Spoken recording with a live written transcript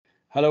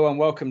Hello and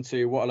welcome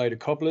to What a Load of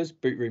Cobblers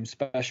Boot Room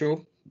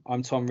Special.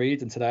 I'm Tom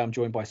Reed and today I'm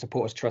joined by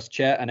Supporters Trust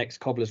Chair and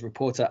ex-Cobblers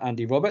reporter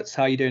Andy Roberts.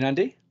 How are you doing,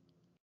 Andy?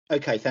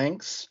 Okay,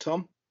 thanks,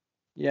 Tom.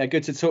 Yeah,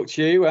 good to talk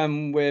to you.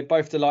 We're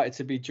both delighted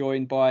to be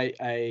joined by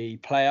a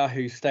player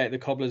whose stay at the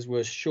Cobblers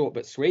was short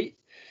but sweet,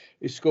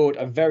 who scored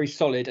a very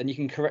solid, and you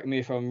can correct me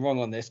if I'm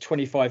wrong on this,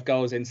 25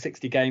 goals in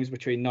 60 games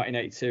between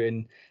 1982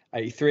 and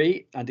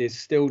 83, and is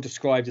still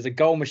described as a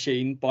goal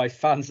machine by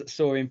fans that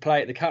saw him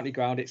play at the County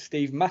Ground. It's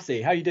Steve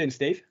Massey. How are you doing,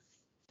 Steve?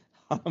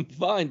 I'm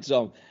fine,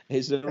 Tom.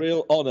 It's a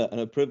real honour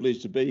and a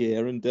privilege to be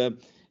here, and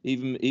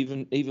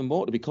even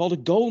more to be called a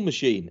goal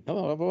machine.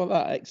 Oh, how about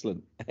that?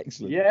 Excellent.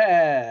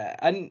 Yeah,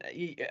 and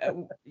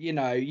you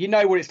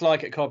know what it's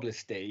like at Cobblers,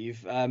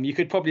 Steve. You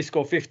could probably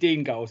score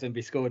 15 goals and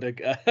be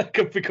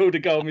could be called a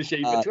goal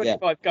machine, but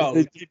 25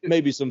 goals.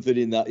 Maybe something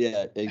in that.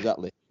 Yeah,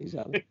 exactly.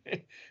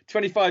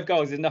 25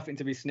 goals is nothing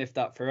to be sniffed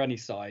at for any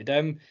side.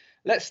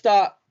 Let's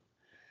start.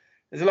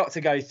 There's a lot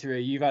to go through.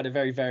 You've had a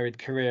very varied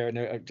career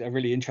and a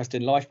really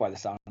interesting life by the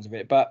sounds of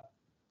it. But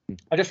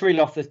I just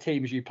reel off the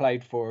teams you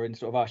played for and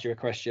sort of ask you a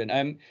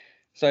question.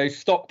 So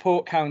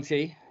Stockport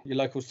County, your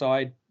local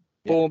side,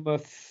 yeah.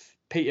 Bournemouth,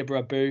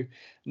 Peterborough, Boo,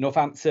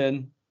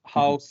 Northampton,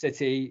 Hull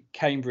City,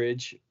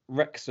 Cambridge,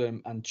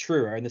 Wrexham and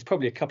Truro. And there's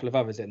probably a couple of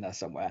others in there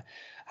somewhere.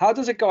 How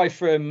does a guy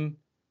from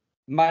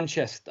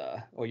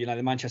Manchester or,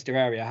 the Manchester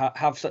area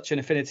have such an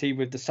affinity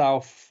with the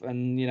South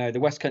and, the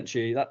West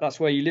Country? That's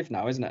where you live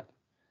now, isn't it?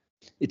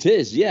 It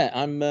is, yeah.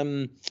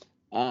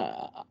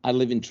 I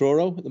live in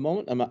Truro at the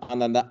moment,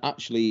 and I'm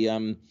actually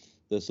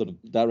the sort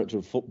of director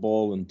of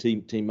football and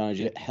team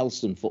manager at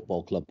Helston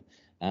Football Club.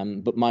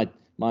 But my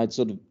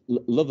sort of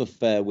love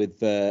affair with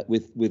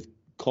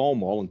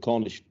Cornwall and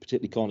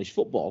particularly Cornish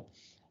football,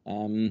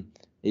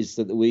 is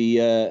that we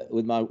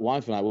with my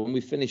wife and I, when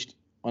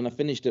I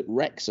finished at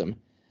Wrexham,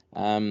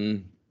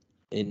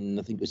 in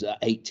I think it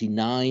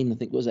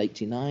was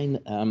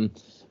 89.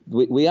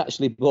 We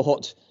actually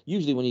bought.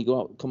 Usually, when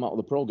you come out of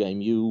the pro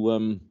game,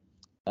 you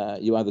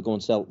either go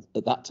and sell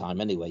at that time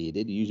anyway. You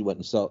usually went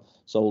and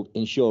sold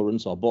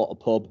insurance or bought a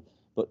pub.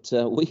 But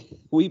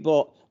we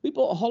bought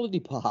a holiday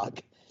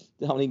park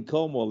down in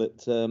Cornwall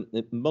at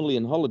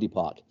Mullion Holiday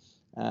Park,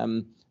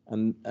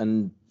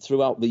 and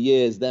throughout the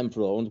years then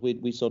for owned,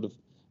 we sort of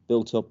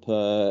built up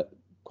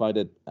quite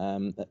a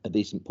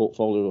decent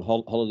portfolio of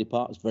holiday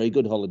parks, very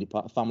good holiday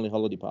park, family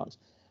holiday parks,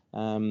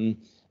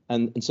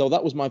 and so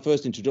that was my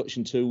first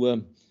introduction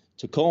to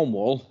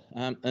Cornwall,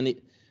 and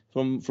it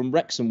from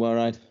Wrexham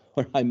where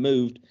I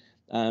moved,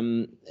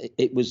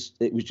 it was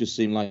just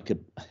seemed like it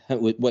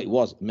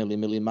was a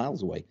million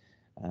miles away.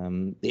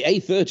 The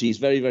A30 is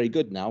very, very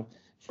good now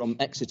from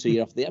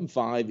Exeter off the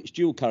M5. It's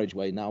dual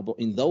carriageway now, but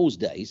in those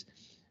days,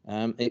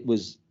 it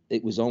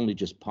was only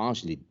just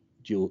partially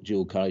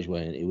dual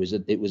carriageway, and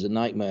it was a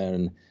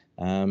nightmare.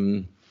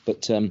 And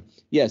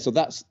yeah, so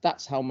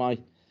that's how my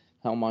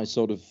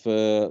sort of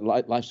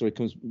life story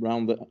comes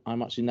around, that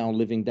I'm actually now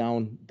living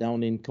down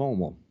in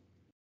Cornwall.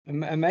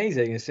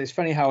 Amazing. It's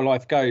funny how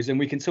life goes, and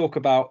we can talk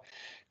about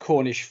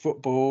Cornish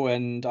football,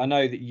 and I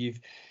know that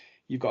you've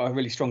got a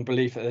really strong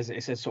belief that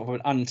it's a sort of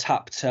an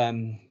untapped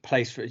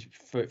place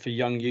for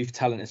young youth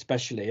talent,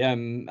 especially.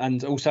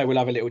 And also we'll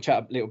have a little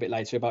chat a little bit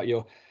later about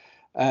your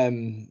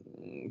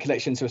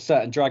connection to a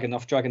certain dragon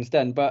off Dragon's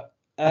Den. But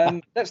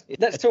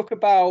let's talk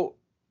about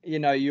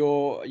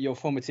your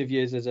formative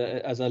years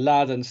as a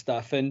lad and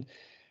stuff. And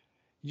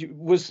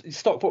was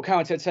Stockport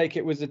County, I take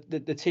it, was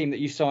the team that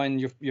you signed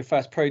your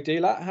first pro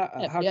deal at? How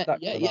did that come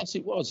about? Yes,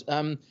 it was.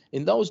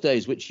 In those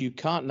days, which you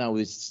can't now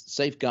with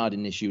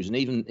safeguarding issues, and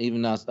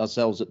even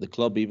ourselves at the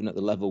club, even at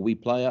the level we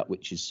play at,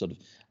 which is sort of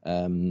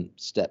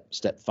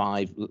step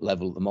 5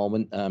 level at the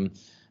moment,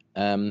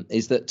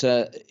 is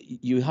that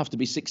you have to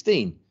be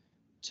 16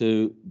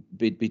 to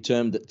be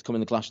termed to come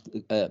in the class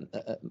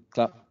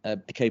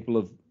capable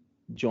of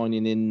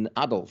joining in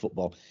adult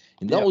football.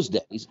 In those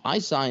days, I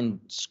signed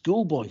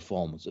schoolboy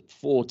forms at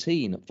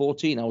 14. At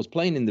 14, I was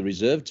playing in the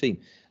reserve team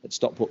at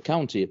Stockport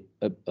County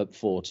at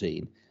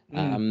 14.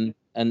 And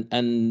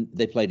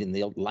they played in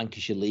the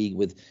Lancashire League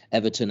with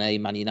Everton A,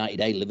 Man United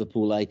A,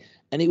 Liverpool A,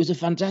 and it was a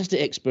fantastic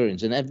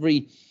experience. And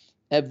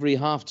every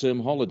half-term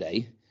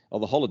holiday, or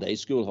the holidays,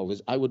 school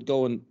holidays, I would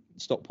go, and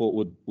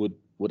Stockport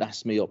would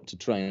ask me up to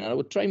train, and I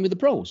would train with the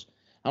pros.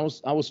 I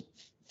was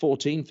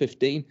 14,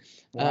 15.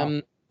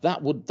 Wow.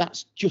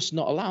 That's just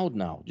not allowed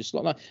now. Just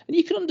not allowed. And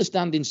you can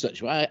understand in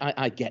such way.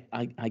 I get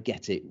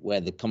it where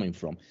they're coming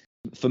from.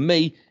 For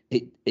me,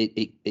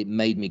 it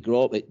made me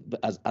grow up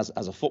as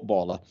a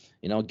footballer.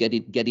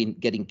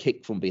 Getting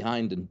kicked from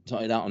behind and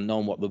trying out and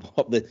knowing what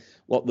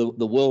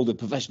the world of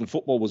professional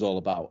football was all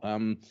about.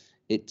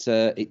 It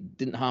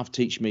didn't half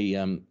teach me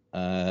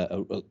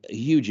a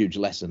huge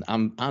lesson,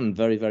 and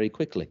very, very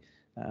quickly.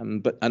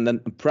 But then I'm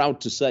proud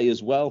to say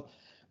as well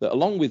that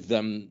along with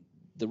the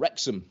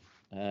Wrexham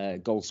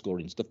goal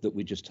scoring stuff that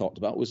we just talked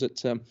about, was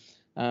that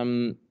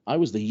I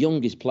was the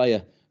youngest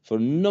player for a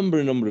number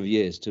of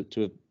years to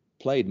have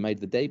made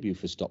the debut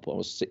for Stockport. I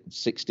was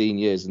 16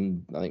 years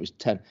and I think it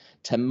was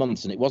 10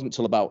 months, and it wasn't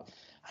until about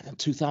I don't know,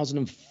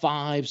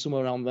 2005,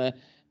 somewhere around there.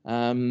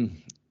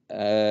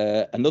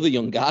 Another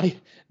young guy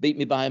beat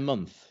me by a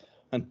month,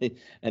 and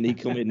he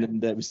come in,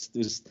 and there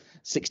was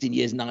 16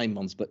 years 9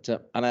 months. But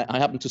and I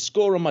happened to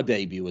score on my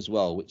debut as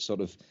well, which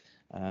sort of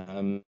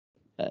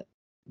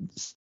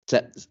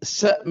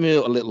set me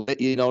a little bit.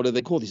 You know,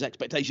 they call these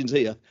expectations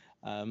here.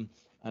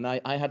 And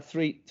I had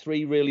three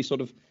really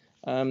sort of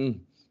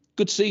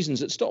good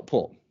seasons at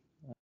Stockport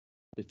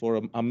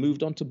before I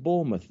moved on to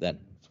Bournemouth then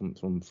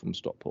from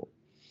Stockport.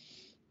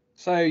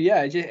 So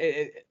yeah,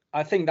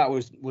 I think that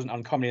wasn't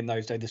uncommon in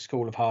those days. The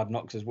school of hard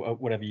knocks, as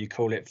whatever you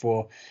call it,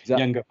 for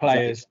younger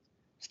players. Exactly.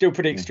 Still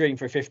pretty extreme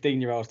for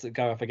 15-year-olds to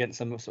go up against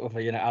some sort of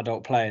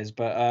adult players.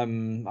 But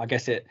I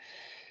guess it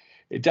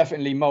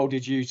definitely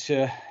molded you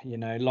to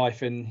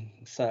life in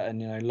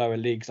certain lower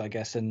leagues, I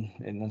guess, and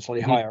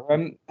slightly higher.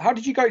 How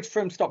did you go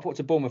from Stockport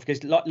to Bournemouth?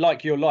 Because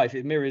like your life,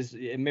 it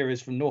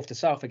mirrors from north to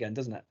south again,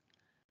 doesn't it?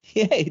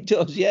 Yeah, it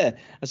does. Yeah,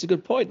 that's a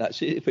good point.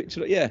 Actually,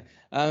 yeah.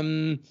 I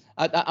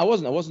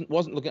wasn't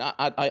looking.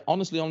 I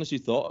honestly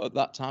thought at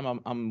that time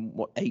I'm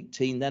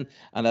 18 then,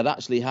 and I'd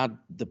actually had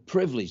the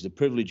privilege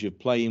of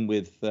playing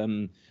with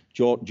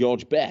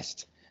George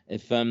Best.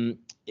 If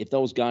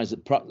those guys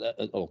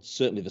or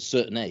certainly of a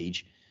certain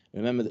age,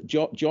 remember that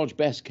George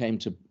Best came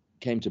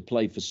to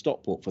play for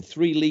Stockport for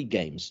 3 league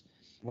games.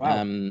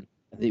 Wow.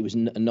 It was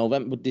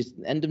November,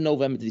 end of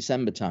November to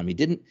December time. He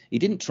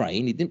didn't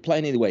train. He didn't play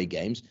any away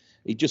games.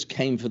 He just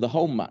came for the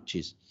home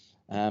matches.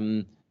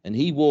 And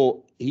he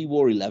wore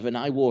 11.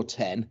 I wore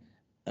 10,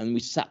 and we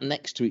sat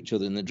next to each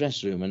other in the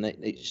dressing room. And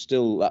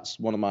that's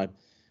one of my,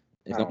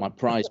 if not my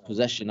prized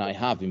possession I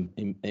have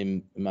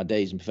in my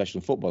days in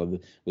professional football,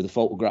 with a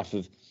photograph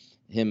of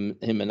him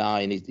and I,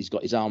 and he's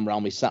got his arm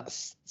around me,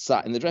 sat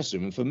in the dressing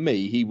room. And for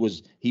me, he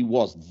was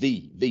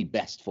the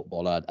best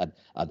footballer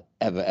I'd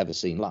ever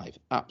seen live.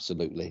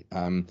 Absolutely.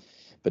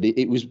 But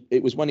it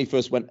was when he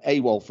first went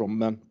AWOL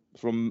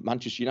from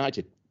Manchester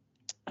United,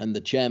 and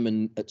the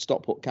chairman at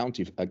Stockport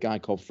County, a guy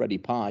called Freddie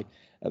Pye,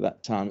 at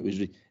that time,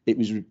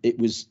 it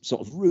was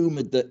sort of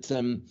rumoured that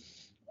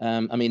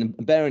I mean,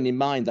 bearing in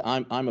mind that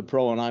I'm a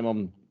pro and I'm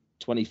on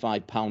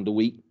 £25 a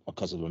week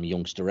because I'm a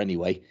youngster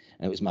anyway,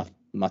 and it was my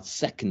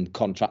second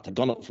contract. I'd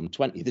gone up from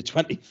 20 to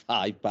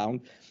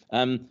 £25.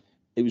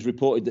 It was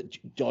reported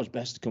that George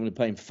Best had come and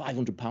paying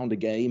 £500 a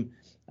game,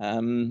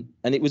 and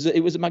it was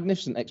a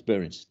magnificent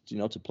experience,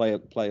 to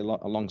play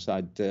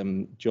alongside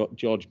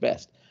George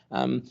Best.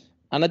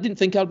 And I didn't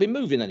think I'd be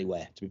moving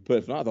anywhere, to be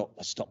perfect. I thought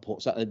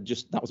Stockport,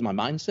 that was my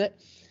mindset.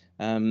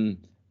 And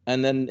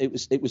then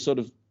it was sort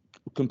of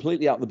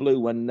completely out of the blue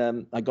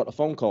when I got a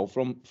phone call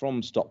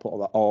from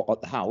Stockport or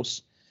at the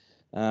house,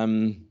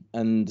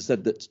 and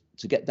said that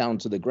to get down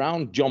to the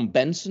ground, John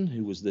Benson,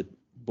 who was the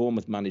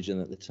Bournemouth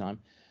manager at the time,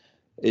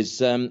 is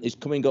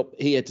coming up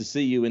here to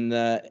see you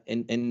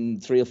in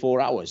 3 or 4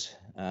 hours.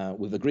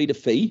 We've agreed a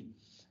fee,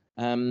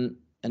 and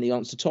he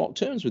wants to talk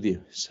terms with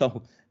you.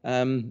 So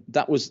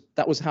that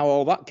was how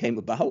all that came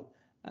about.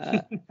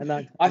 I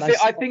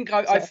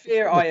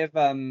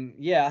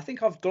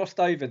think I've glossed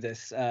over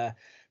this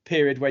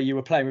period where you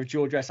were playing with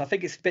George Best. I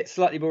think it's a bit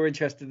slightly more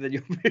interesting than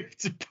your move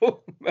to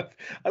Bournemouth.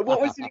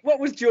 What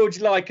was George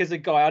like as a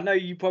guy? I know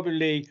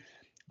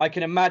I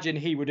can imagine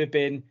he would have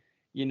been,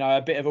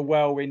 a bit of a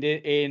whirlwind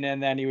in,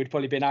 and then he would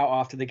probably been out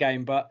after the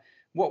game. But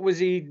what was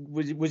he?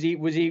 Was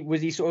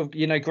he sort of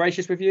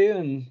gracious with you?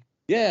 And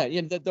yeah.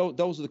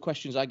 Those are the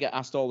questions I get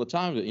asked all the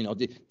time.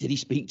 Did he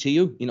speak to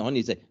you? And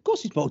he'd say, of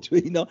course he spoke to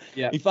me.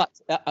 Yeah. In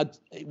fact,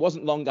 it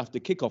wasn't long after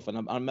kickoff,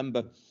 and I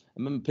remember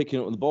picking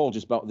up the ball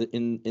just about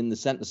in the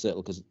centre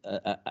circle, because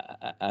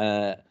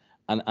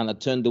and I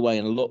turned away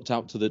and I looked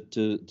out to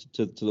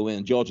the wing,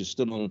 and George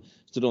stood on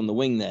the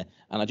wing there,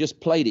 and I just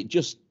played it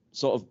just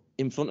sort of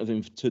in front of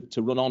him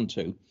to run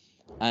onto,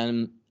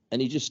 and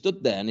he just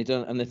stood there, and he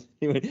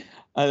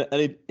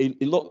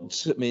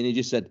looked at me and he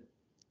just said,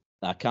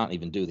 I can't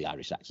even do the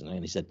Irish accent,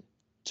 and he said,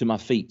 "To my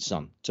feet,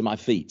 son, to my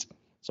feet."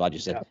 So I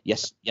just said,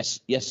 "Yes,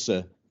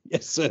 sir,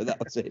 yes, sir." That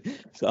was it.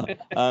 So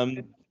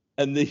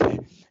and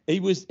he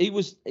was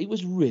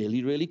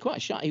really, really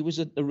quite shy. He was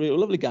a real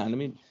lovely guy. And I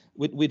mean,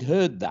 we'd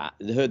heard that,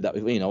 that,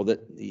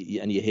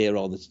 and you hear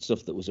all the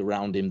stuff that was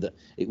around him, that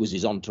it was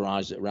his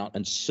entourage around,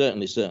 and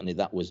certainly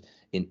that was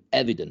in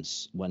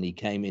evidence when he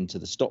came into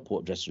the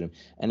Stockport dressing room.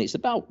 And it's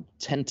about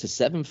 5 to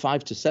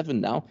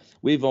 7 now.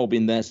 We've all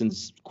been there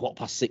since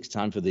 6:15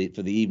 time for the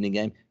evening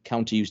game.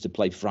 County used to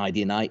play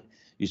Friday night.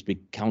 Used to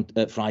be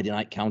Friday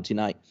night, County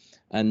night,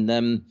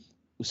 and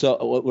so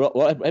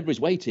everybody's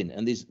waiting,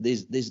 and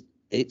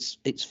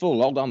it's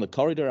full all down the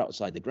corridor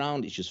outside the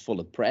ground. It's just full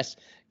of press,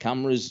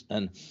 cameras,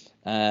 and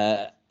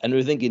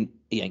we're thinking,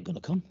 he ain't going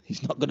to come.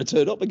 He's not going to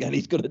turn up again.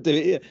 He's going to do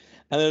it here.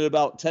 And then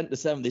about 10 to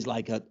 7, there's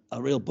like a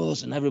real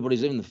buzz, and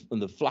everybody's in,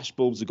 and the flash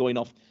bulbs are going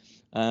off.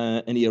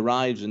 And he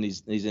arrives, and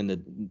he's in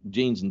the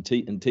jeans and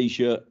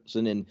t-shirts,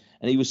 and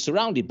he was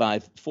surrounded by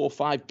 4 or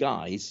 5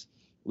 guys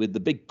with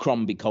the big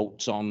Crombie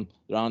coats on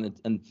around,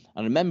 and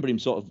I remember him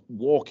sort of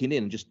walking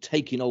in and just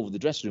taking over the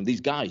dressing room.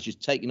 These guys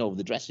just taking over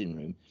the dressing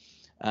room.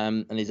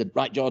 And he said,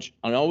 "Right, George,"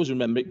 and I always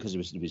remember it because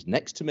he was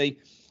next to me.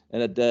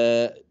 And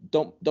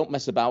don't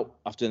mess about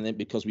after anything,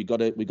 because we got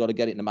to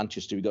get it to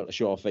Manchester. We got to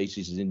show our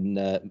faces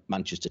in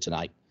Manchester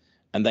tonight,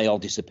 and they all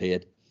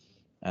disappeared.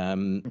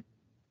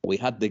 We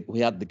had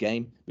the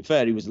game. To be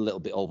fair, he was a little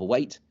bit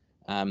overweight,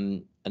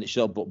 and it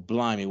showed. But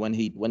blimey, when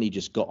he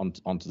just got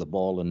onto the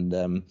ball, and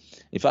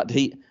in fact,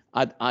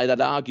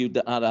 I'd argued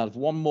that I'd have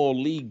one more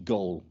league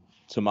goal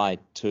to my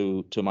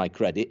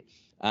credit,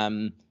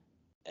 and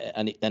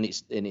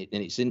it's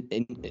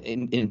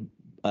in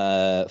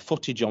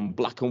footage on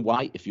black and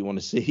white if you want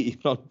to see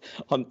on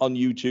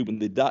YouTube.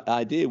 And the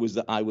idea was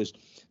that I was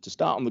to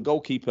start on the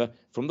goalkeeper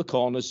from the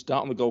corners,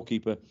 start on the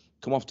goalkeeper,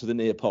 come off to the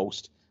near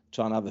post,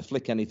 try and either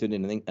flick anything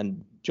in.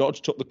 And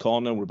George took the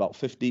corner. We're about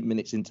 15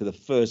 minutes into the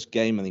first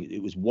game. I think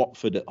it was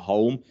Watford at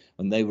home,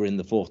 and they were in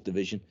the 4th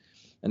division.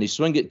 And he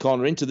swung it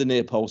corner into the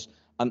near post,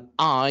 and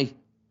I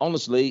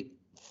honestly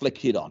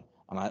flick it on.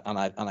 And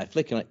I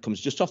flick, and it comes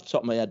just off the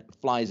top of my head,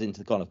 flies into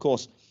the corner. Of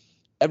course,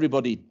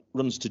 everybody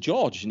runs to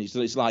George, and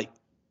it's like,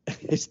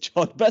 it's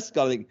George Best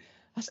goal. I think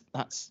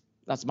that's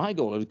my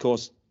goal. And of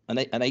course, an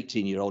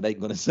 18-year-old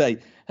ain't going to say,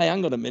 "Hey,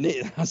 hang on a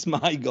minute, that's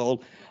my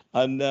goal."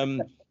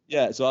 And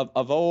yeah, so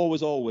I've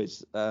always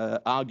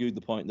argued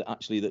the point that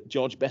actually that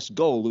George Best's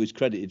goal, who is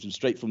credited, was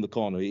straight from the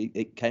corner.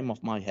 It came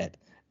off my head.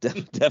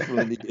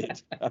 Definitely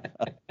did.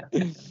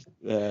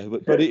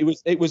 But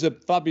it was a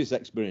fabulous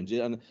experience,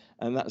 and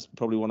that's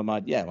probably one of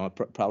my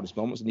proudest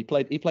moments. And he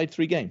played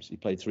 3 games. He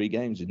played 3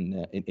 games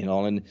in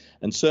all, and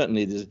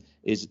certainly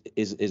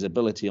his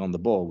ability on the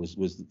ball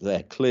was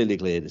there, clearly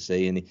clear to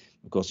see. And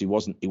of course he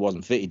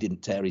wasn't fit. He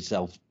didn't tear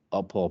himself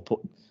up or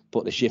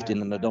put the shift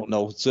in. And I don't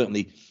know,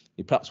 certainly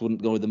he perhaps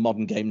wouldn't go with the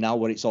modern game now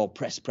where it's all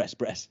press. What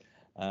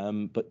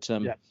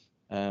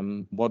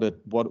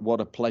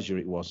a pleasure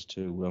it was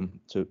to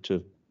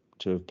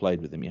have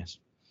played with him. Yes,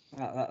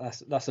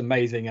 that's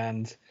amazing.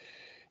 And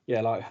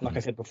yeah, like I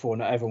said before,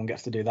 not everyone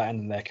gets to do that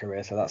in their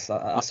career, so that's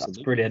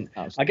brilliant.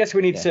 Absolutely. I guess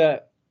we need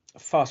to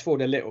fast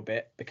forward a little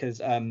bit, because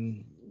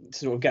to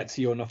sort of get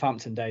to your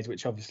Northampton days,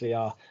 which obviously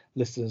our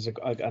listeners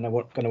are going to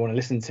want to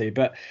listen to,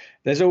 but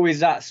there's always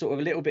that sort of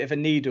a little bit of a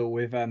needle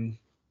with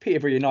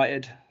Peterborough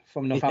United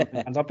from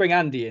Northampton fans. I'll bring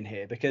Andy in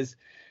here, because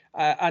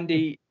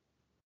Andy,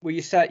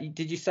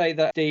 did you say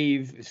that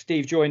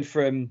Steve joined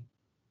from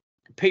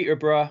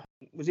Peterborough?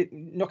 Was it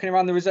knocking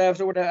around the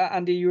reserves or whatever,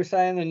 Andy, you were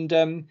saying? And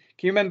can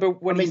you remember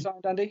when he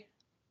signed, Andy?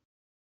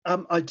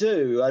 I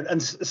do,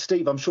 and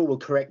Steve, I'm sure will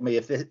correct me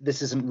if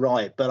this isn't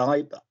right, but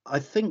I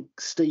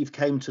think Steve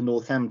came to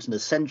Northampton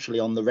essentially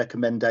on the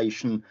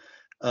recommendation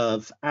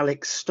of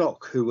Alex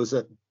Stock, who was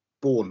at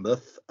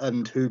Bournemouth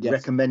and who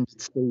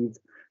recommended Steve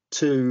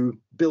to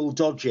Bill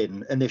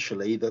Dodgin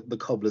initially, the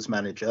Cobblers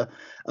manager.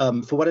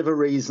 For whatever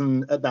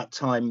reason at that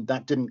time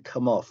that didn't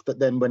come off, but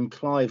then when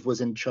Clive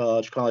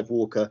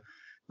Walker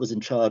was in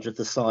charge of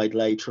the side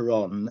later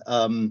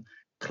on,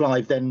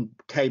 Clive then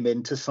came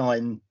in to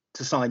sign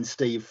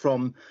Steve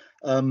from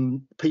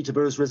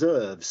Peterborough's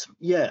reserves.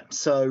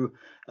 So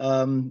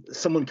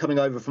someone coming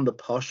over from the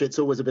posh, it's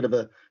always a bit of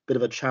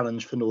a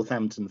challenge for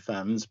Northampton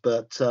fans,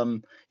 but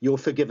you're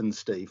forgiven,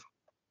 Steve.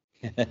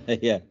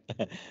 Yeah.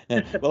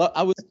 Well,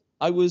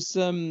 I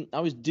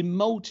was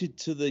demoted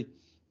to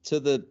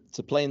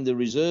playing the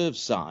reserve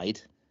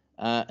side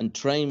and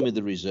train with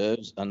the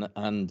reserves,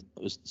 and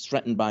was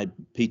threatened by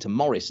Peter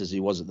Morris, as he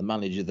was at the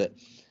manager, that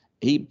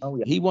he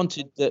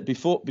wanted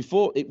before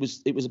it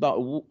was about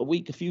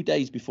a few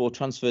days before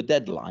transfer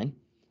deadline,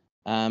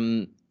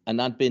 and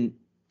I'd been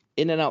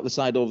in and out the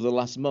side over the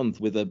last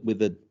month with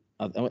a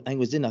I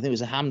think it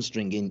was a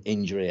hamstring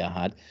injury I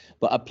had,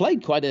 but I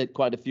played quite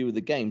a few of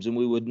the games, and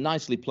we were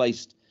nicely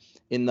placed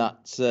in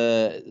that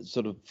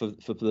sort of for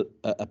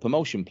a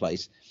promotion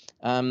place,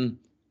 and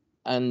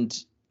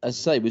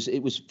as I say,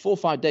 it was 4 or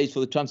 5 days for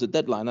the transfer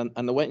deadline, and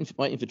I'm waiting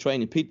for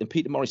training.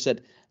 Peter Morris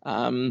said,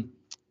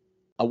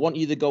 I want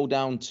you to go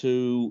down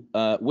to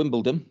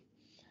Wimbledon,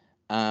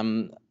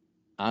 and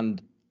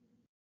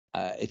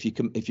if you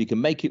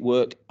can make it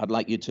work, I'd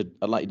like you to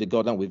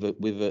go down with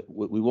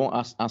we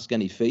won't ask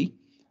any fee.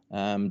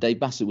 Dave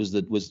Bassett was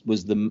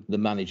the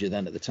manager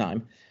then at the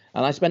time,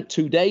 and I spent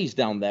 2 days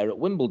down there at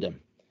Wimbledon,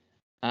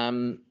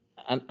 and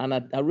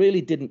I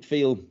really didn't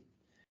feel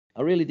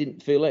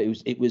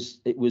it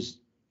was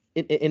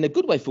in a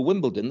good way for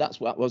Wimbledon. That's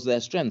what was their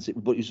strength.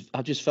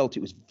 I just felt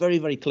it was very,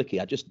 very cliquey.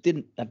 I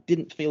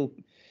didn't feel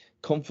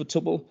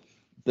comfortable.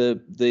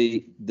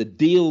 The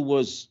deal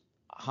was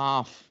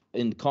half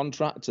in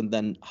contract and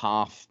then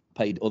half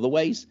paid other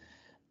ways.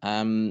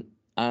 And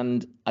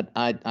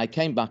I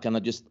came back and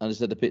I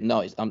said to Peter,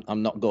 no,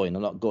 I'm not going.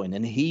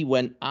 And he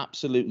went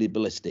absolutely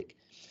ballistic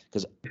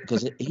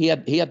because he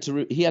had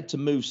to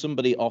move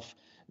somebody off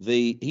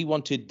he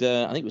wanted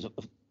I think it was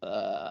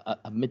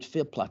a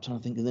midfield player. I'm trying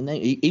to think of the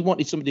name. He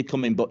wanted somebody to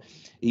come in, but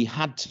he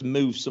had to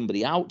move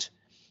somebody out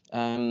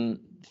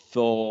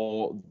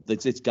for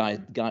this guy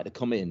to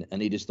come in,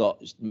 and he just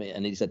thought,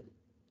 and he said,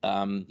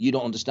 you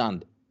don't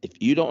understand. If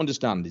you don't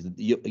understand,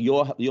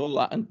 your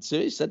life, and so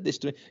he said this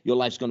to me, your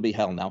life's going to be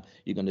hell now.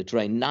 You're going to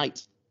train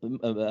night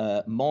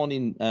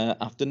morning,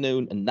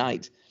 afternoon, and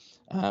night.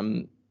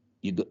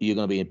 You're going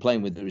to be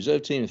playing with the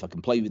reserve team. If I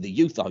can play with the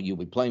youth, you'll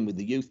be playing with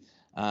the youth.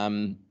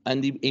 And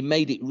he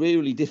made it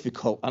really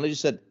difficult. And I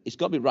just said, it's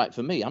got to be right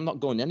for me. I'm not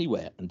going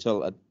anywhere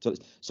until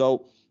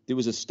so there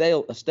was a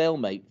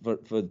stalemate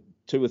for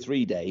 2 or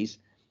 3 days.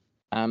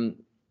 And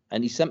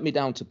he sent me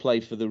down to play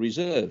for the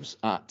reserves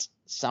at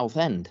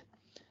Southend.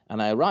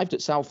 And I arrived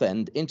at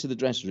Southend into the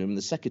dressing room. And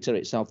the secretary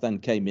at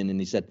Southend came in and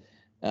he said,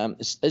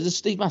 is there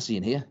Steve Massey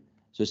in here?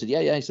 So I said,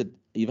 yeah. He said,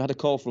 you've had a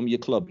call from your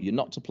club. You're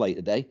not to play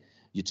today.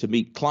 You're to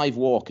meet Clive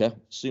Walker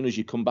as soon as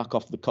you come back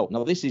off the coat.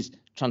 Now, this is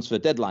transfer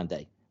deadline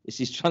day. This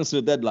is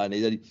transfer deadline.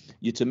 He said,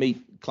 you're to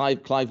meet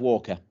Clive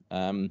Walker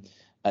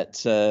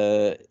at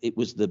it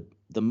was the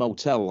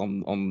motel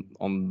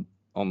on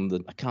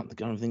the, I can't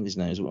think his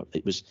name.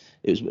 It was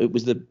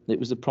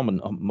the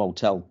prominent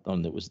motel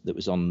that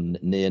was on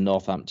near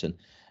Northampton.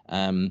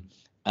 And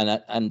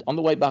on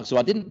the way back, so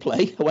I didn't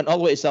play. I went all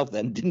the way to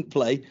Southend, didn't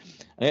play.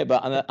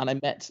 But I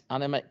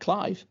met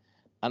Clive,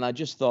 and I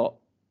just thought,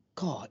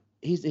 God,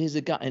 he's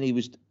a guy. And he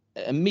was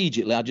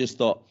immediately. I just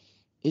thought,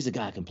 he's a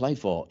guy I can play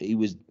for. He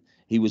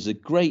was a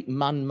great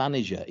man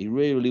manager. He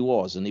really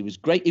was, and he was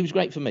great. He was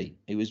great for me.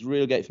 He was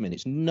really great for me. And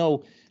it's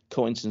no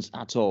coincidence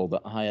at all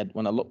that I had,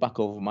 when I look back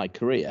over my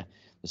career,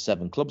 the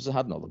 7 clubs I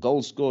had, and all the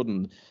goals scored,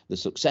 and the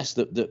success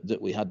that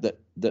we had.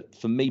 That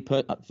for me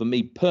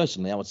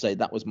personally, I would say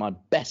that was my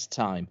best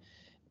time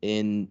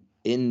in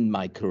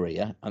my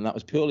career, and that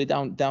was purely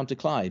down to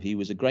Clive. He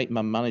was a great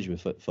man manager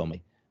for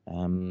me.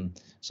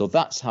 So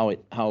that's how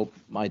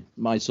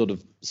my sort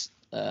of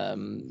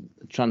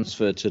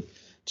transfer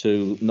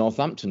to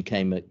Northampton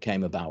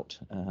came about.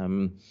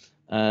 And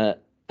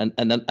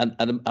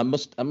I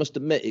must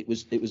admit, it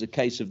was a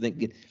case of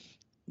thinking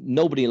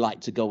nobody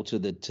liked to go to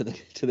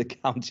the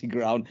county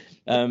ground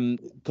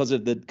because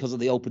of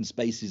the open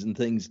spaces and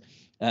things,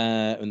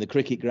 and the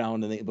cricket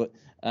ground and but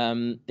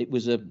it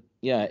was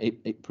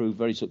it proved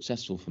very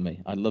successful for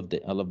me. I loved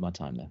it. I loved my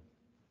time there.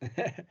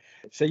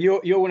 So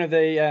you're one of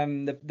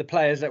the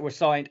players that were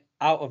signed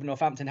out of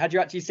Northampton. Had you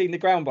actually seen the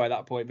ground by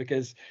that point?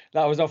 Because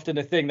that was often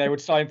a thing. They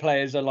would sign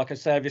players on like a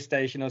service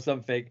station or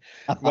something.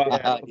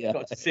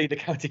 Got to see the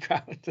county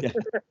ground.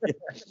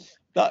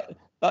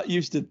 That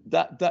used to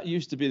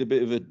be a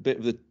bit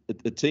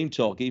of a team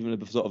talk,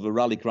 even a sort of a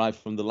rally cry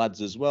from the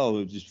lads as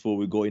well. Just before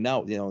we're going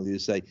out, they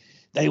say,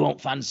 they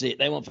won't fancy it.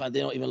 They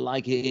don't even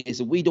like it here.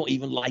 So we don't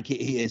even like it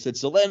here.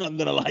 So they're not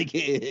going to like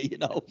it here,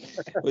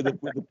 with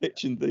the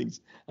pitch and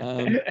things.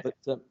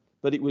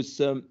 But it was,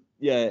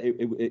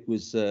 it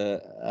was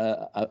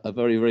a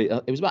very, very.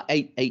 It was about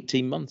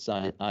 18 months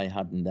I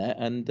had in there,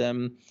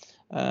 and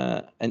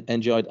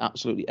enjoyed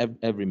absolutely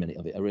every minute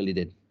of it. I really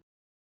did.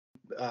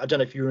 I don't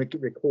know if you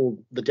recall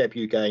the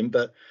debut game,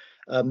 but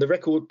the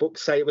record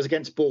books say it was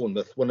against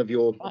Bournemouth, one of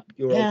your.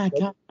 Yeah,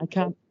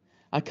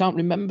 I can't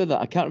remember that.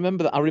 I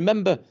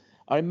remember.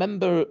 I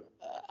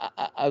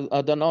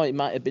don't know. It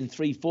might have been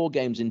 3-4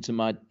 games into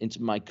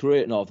my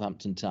career at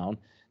Northampton Town,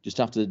 just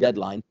after the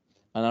deadline,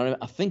 and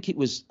I think it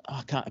was.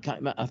 I can't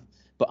remember.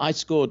 But I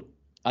scored.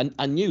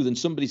 I knew. Then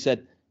somebody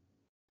said,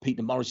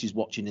 Peter Morris is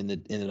watching in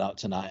and out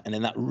tonight, and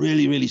then that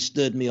really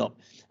stirred me up.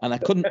 And I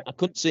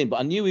couldn't see him, but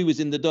I knew he was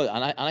in the door.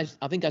 And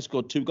I think I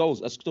scored 2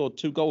 goals. I scored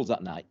 2 goals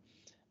that night.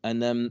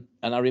 And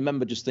I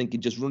remember just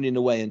running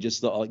away and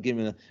just thought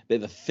giving a bit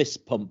of a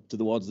fist pump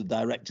towards the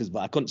directors, but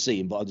I couldn't see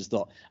him. But I just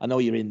thought, I know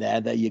you're in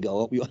there. There you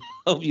go.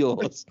 Up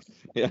yours.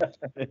 Yeah.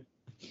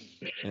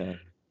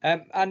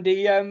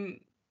 Andy,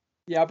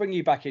 I'll bring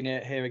you back in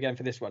here again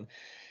for this one.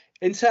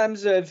 In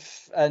terms of,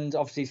 and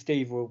obviously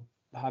Steve will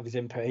have his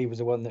input. He was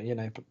the one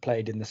that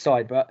played in the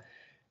side, but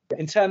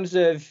in terms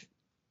of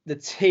the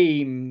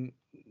team,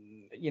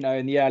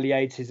 in the early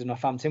 80s in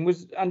Northampton,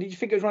 and did you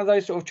think it was one of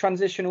those sort of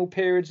transitional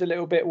periods a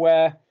little bit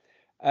where,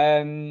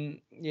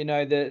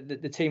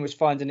 the team was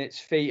finding its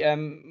feet?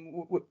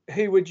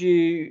 Who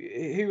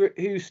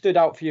stood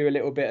out for you a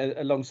little bit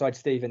alongside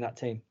Steve in that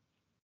team?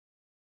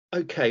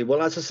 Okay,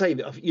 well, as I say,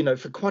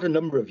 for quite a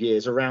number of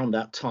years around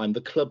that time,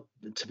 the club,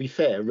 to be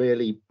fair,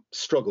 really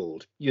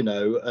struggled,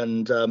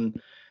 and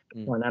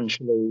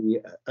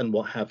financially and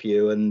what have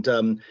you.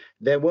 And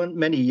there weren't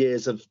many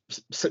years of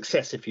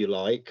success, if you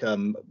like,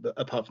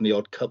 apart from the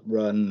odd cup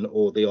run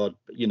or the odd,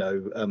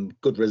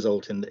 good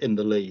result in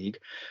the league.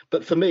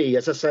 But for me,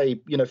 as I say,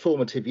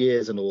 formative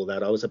years and all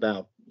that, I was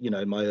about,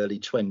 my early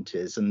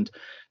 20s. And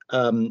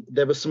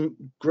there were some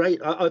great,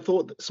 I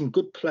thought that some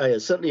good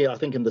players, certainly I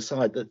think in the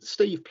side that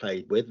Steve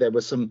played with, there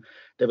were some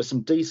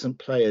decent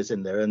players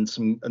in there and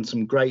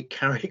some great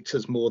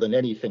characters more than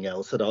anything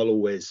else that I'll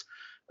always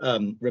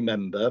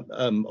remember.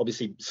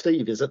 Obviously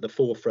Steve is at the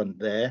forefront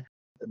there,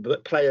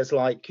 but players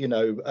like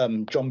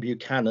John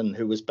Buchanan,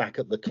 who was back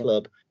at the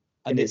club.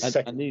 I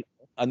knew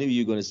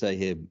you were going to say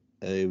him.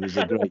 He was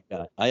a great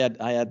guy. I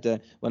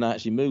had when I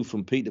actually moved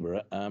from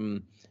Peterborough,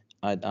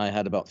 I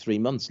had about 3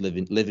 months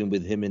living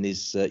with him and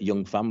his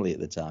young family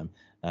at the time.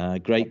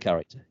 Great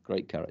character.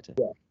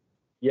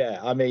 Yeah,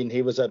 I mean,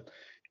 he was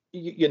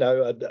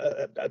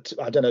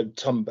I don't know,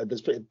 Tom, but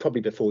it's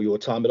probably before your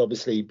time, but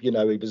obviously, he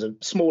was a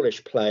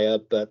smallish player,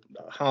 but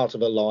heart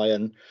of a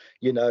lion,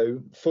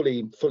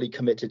 fully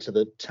committed to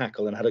the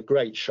tackle and had a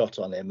great shot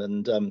on him.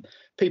 And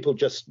people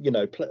just,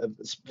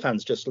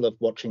 fans just love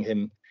watching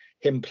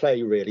him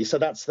play, really. So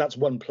that's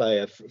one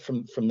player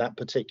from that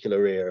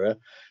particular era.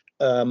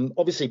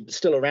 Obviously,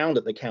 still around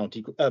at the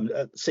county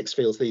at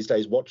Sixfields these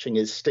days, watching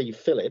is Steve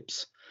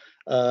Phillips,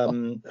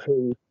 who,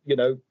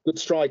 good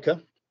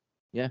striker.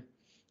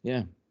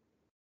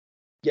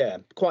 Yeah,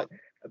 quite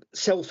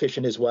selfish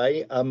in his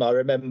way. I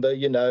remember,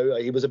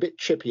 he was a bit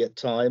chippy at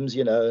times,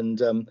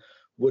 and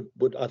would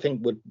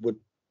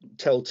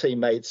tell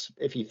teammates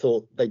if he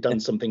thought they'd done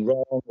something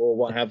wrong or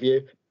what have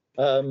you.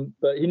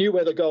 But he knew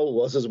where the goal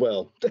was as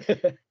well.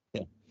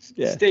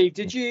 Yeah. Steve,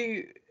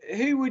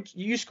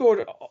 you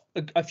scored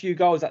a few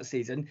goals that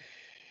season?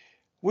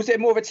 Was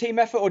it more of a team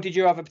effort, or did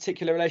you have a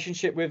particular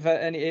relationship with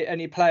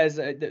any players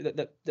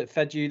that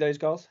fed you those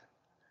goals?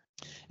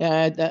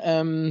 Yeah,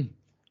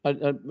 I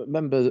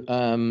remember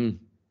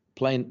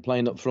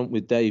playing up front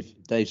with Dave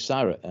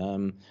Sarrett,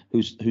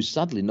 who's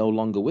sadly no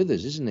longer with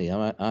us, isn't he?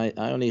 I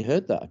only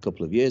heard that a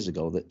couple of years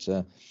ago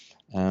that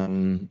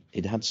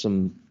he'd had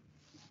some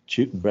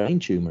brain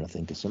tumor, I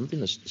think, or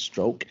something, a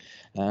stroke.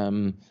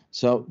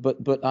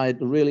 But I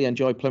really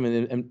enjoyed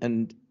playing,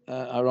 and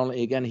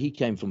ironically again, he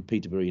came from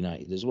Peterborough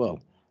United as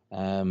well.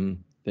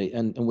 And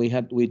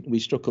we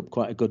struck up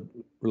quite a good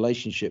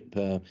relationship.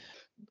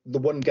 The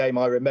one game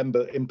I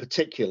remember in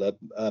particular,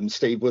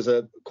 Steve, was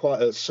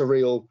quite a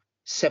surreal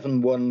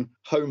 7-1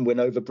 home win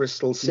over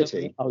Bristol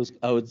City. I was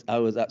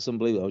that's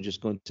unbelievable. I was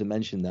just going to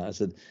mention that. I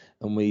said,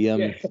 and we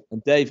and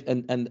Dave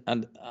and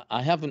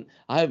I haven't,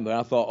 but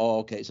I thought,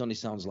 okay, it only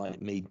sounds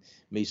like me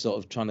sort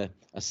of trying to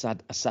a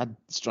sad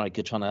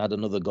striker trying to add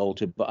another goal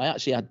to it. But I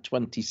actually had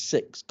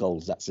 26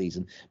 goals that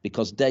season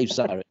because Dave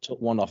Sarrett took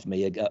one off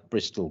me at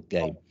Bristol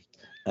game,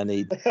 and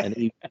he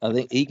I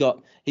think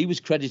he was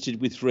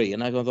credited with 3,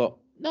 and I thought,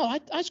 no,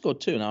 I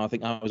scored 2. Now I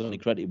think I was only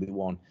credited with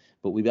 1,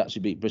 but we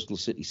actually beat Bristol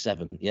City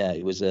 7. Yeah,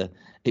 it was a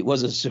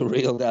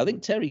surreal day. I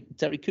think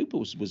Terry Cooper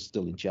was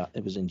still in charge.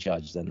 It was in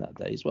charge then that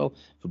day as well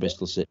for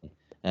Bristol City.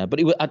 But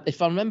it was,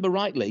 if I remember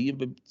rightly,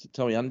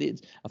 sorry Andy,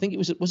 I think it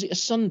was it a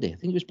Sunday? I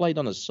think it was played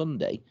on a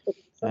Sunday.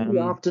 Sunday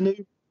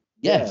afternoon.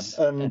 Yes.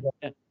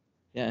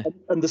 Yeah,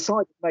 and the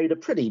side made a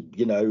pretty,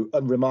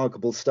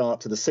 unremarkable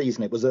start to the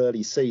season. It was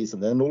early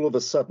season, and all of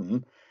a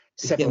sudden,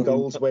 7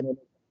 goals went in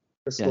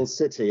Bristol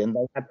City, and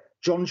they had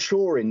John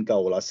Shaw in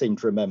goal. I seem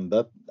to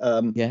remember.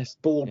 Yes.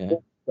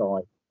 Ball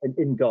guy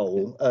in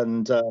goal,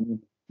 and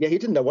he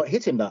didn't know what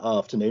hit him that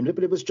afternoon,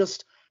 but it was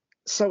just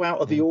so out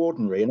of the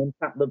ordinary. And in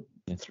fact,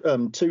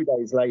 2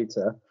 days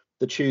later,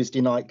 the Tuesday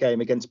night game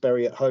against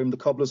Bury at home, the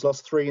Cobblers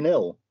lost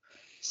 3-0.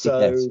 So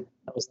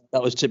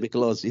that was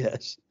typical us.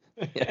 Yes.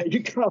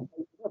 You can't,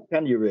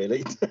 can you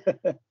really?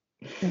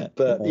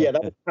 But that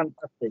was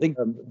fantastic.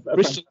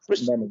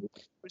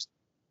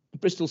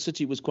 Bristol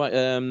City was quite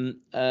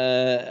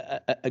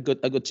a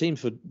good team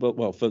for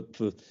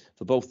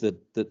both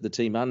the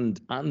team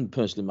and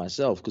personally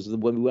myself, because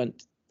when we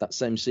went that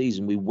same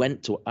season, we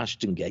went to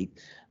Ashton Gate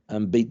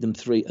and beat them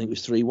 3. I think it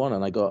was 3-1,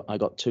 and I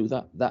got 2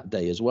 that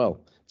day as well.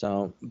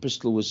 So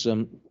Bristol was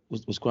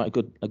quite a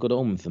good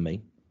omen for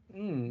me.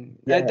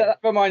 That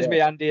reminds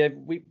me, Andy. Do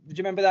you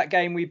remember that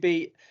game we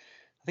beat?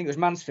 I think it was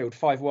Mansfield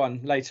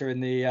 5-1 later in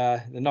the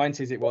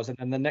 90s it was, and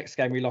then the next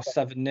game we lost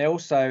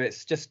 7-0. So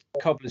it's just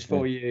Cobblers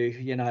for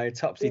you,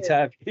 topsy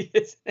turvy.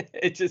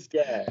 It just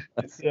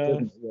it's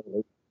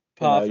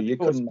par for the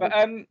course. But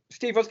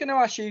Steve, I was going to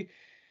ask you.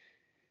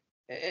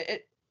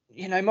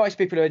 Most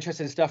people are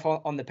interested in stuff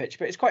on the pitch,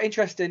 but it's quite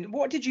interesting.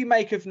 What did you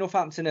make of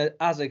Northampton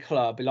as a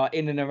club, like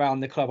in and around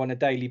the club on a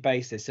daily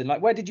basis, and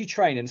like where did you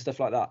train and stuff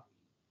like that?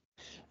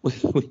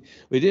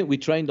 We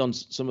trained on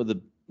some of the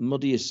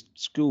muddiest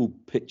school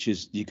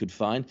pitches you could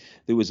find.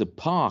 There was a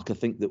park, I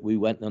think, that we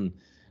went on.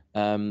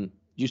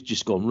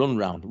 Just go and run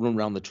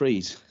round the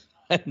trees.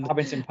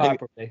 Abington Park,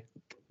 probably.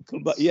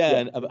 But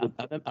and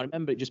I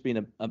remember it just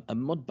being a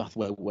mud bath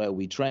where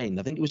we trained.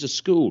 I think it was a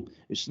school.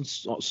 It was some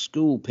sort of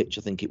school pitch,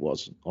 I think it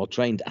was, or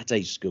trained at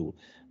a school.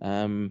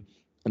 And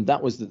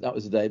that was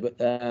the day. But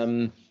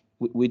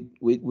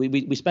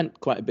we spent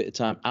quite a bit of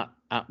time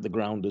at the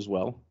ground as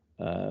well.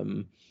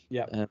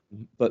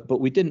 But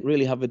we didn't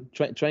really have a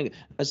training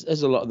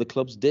as a lot of the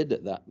clubs did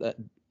at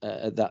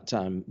that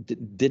time.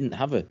 Didn't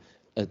have a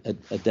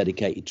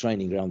dedicated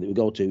training ground that we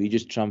go to. We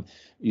just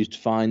used to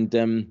find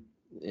the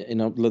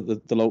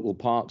local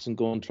parks and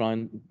go and try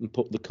and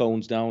put the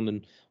cones down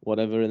and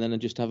whatever, and then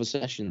just have a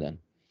session then.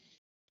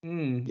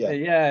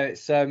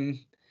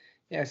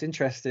 It's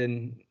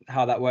interesting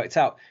how that worked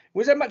out.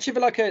 Was there much of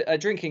a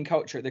drinking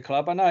culture at the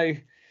club? I know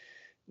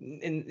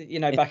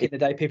back in the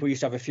day, people used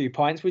to have a few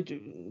pints. Were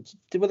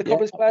the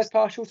Cobblers players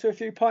partial to a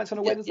few pints on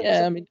a Wednesday?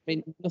 Yeah, I mean,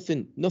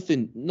 nothing.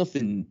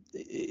 Nothing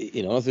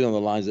on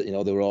the lines that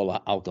they were all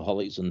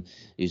alcoholics and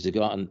used to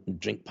go out and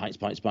drink pints.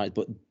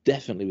 But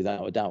definitely,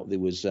 without a doubt, there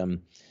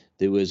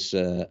there was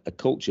a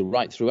culture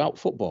right throughout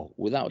football,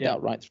 without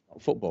doubt, right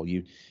throughout football.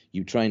 You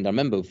trained. I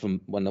remember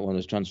from when I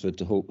was transferred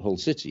to Hull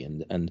City,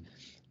 and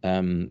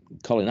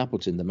Colin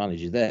Appleton, the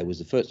manager there, was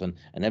the first one,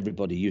 and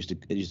everybody used to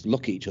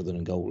look at each other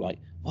and go like,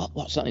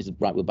 "What's that?" He said,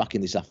 "Right, we're back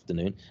in this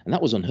afternoon," and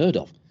that was unheard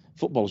of.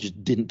 Football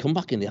just didn't come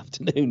back in the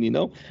afternoon, you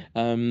know.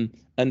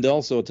 And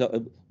also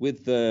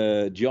with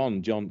John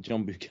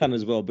Buchanan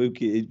as well.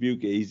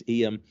 Buki,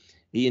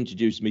 he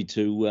introduced me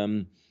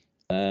to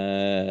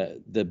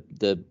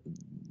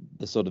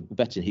the sort of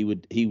betting.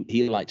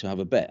 He liked to have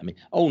a bet. I mean,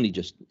 only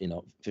just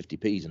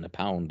 50p's and a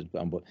pound,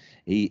 but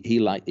he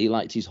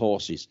liked his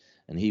horses,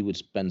 and he would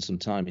spend some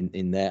time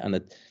in there. And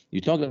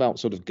you're talking about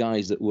sort of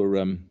guys that were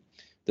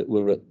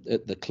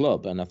at the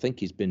club, and I think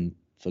he's been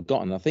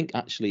forgotten. I think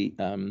actually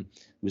there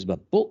was a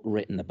book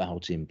written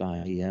about him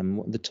by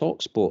the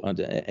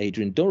TalkSport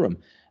Adrian Durham,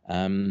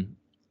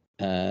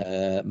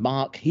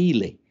 Mark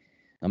Healy,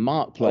 and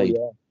Mark played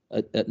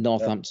at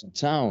Northampton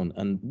Town,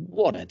 and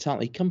what a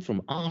talent! He come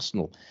from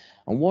Arsenal,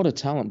 and what a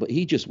talent! But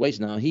he just waits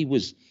now. He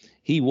was.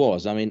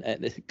 I mean,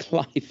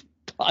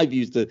 Clive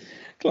used to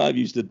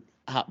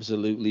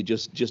absolutely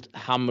just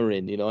hammer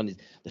in, and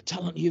the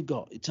talent you've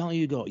got,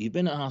 you've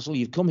been at Arsenal,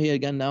 you've come here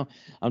again now.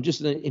 I'm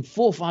just in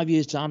 4 or 5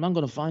 years' time, I'm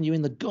going to find you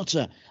in the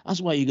gutter. That's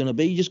where you're going to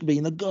be. You're just going to be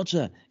in the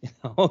gutter,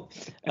 But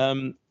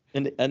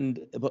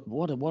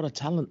what a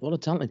talent!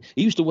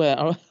 He used to wear.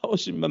 I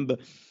always remember.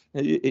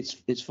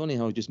 It's funny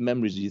how just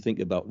memories you think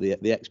about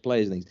the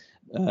ex-players and things,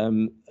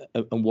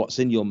 and what's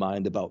in your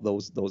mind about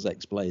those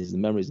ex-players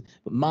and memories.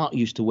 But Mark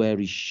used to wear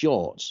his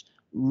shorts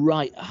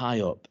right high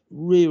up,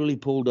 really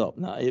pulled up.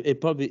 Now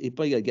it probably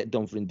get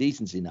done for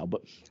indecency now,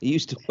 but he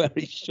used to wear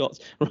his shorts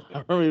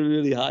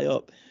really high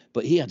up.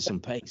 But he had some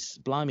pace.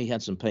 Blimey, he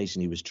had some pace,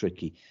 and he was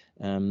tricky.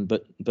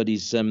 But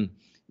he's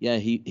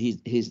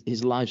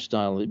his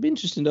lifestyle. It'd be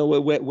interesting to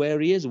know where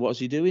he is. What's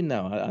he doing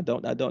now? I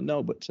don't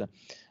know. But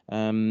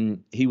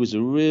he was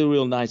a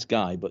real nice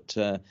guy. But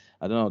I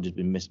don't know. I've just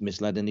been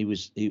misled. And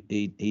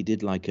he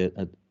did like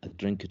a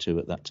drink or two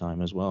at that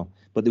time as well.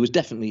 But there was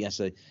definitely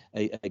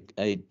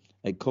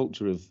a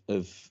culture of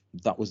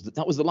that was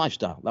the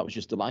lifestyle. That was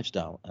just the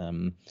lifestyle.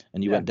 And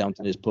you went down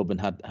to his pub and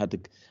had a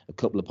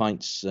couple of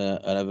pints,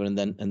 whatever, and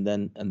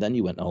then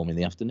you went home in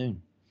the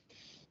afternoon.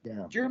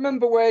 Yeah. Do you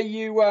remember where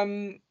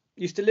you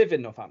used to live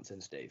in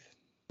Northampton, Steve?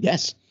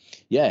 Yes.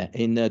 Yeah,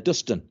 in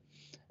Duston.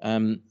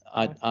 I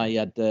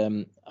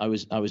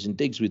was in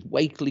digs with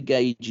Wakely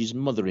Gage's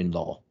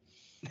mother-in-law.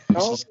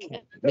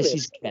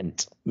 Mrs.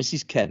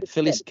 Kent,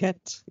 Phyllis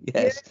Kent.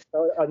 Yes.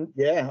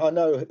 Yeah, I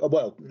know.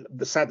 Well,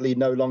 sadly,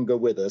 no longer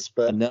with us.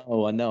 But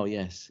I know.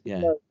 Yes.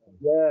 Yeah.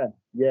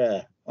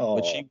 Yeah. Oh.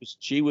 But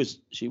she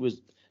was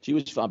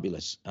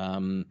fabulous.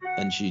 And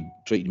she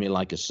treated me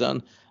like a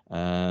son.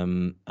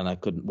 And I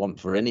couldn't want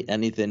for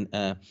anything.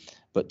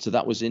 But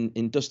that was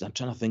in Dustin. I'm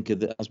trying to think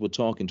of as we're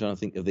talking, trying to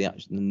think of the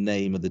actual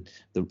name of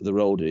the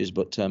road it is.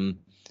 But I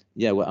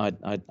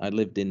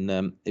lived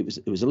in it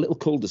was a little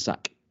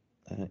cul-de-sac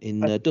in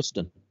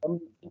Dustin.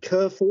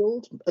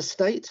 Kerfield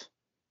Estate.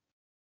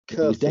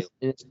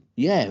 Kerfield.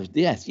 Yes.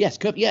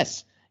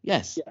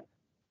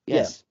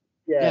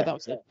 Yeah,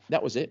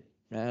 that was it.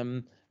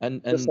 And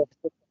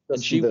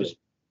she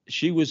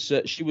was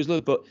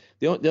little, but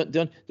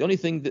the only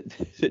thing that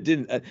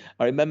didn't.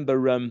 I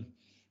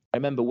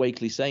remember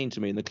Wakely saying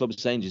to me in the club,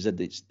 she said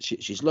that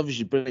she's lovely,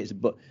 she's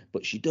brilliant, but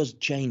she does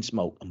chain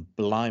smoke, and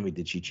blimey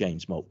did she chain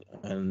smoke.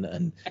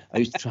 And I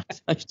used to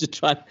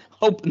try and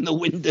open the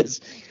windows,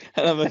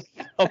 and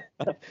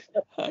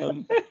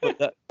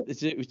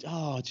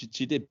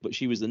she did. But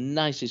she was the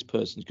nicest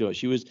person to go.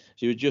 She was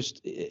just,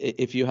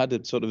 if you had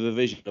a sort of a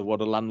vision of what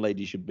a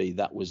landlady should be,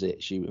 that was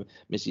it. She was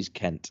Mrs.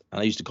 Kent,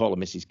 and I used to call her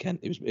Mrs.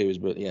 Kent.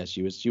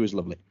 She was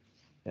lovely.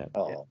 Yeah.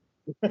 Oh.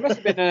 It must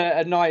have been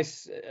a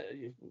nice,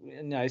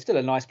 it's still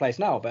a nice place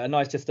now, but a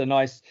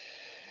nice,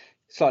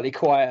 slightly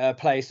quieter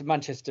place.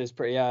 Manchester's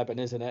pretty urban,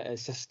 isn't it?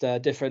 It's just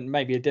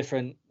maybe a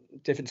different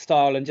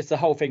style, and just the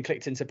whole thing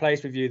clicked into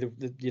place with you.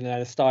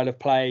 The style of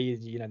play,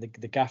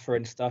 the gaffer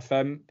and stuff.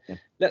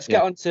 Let's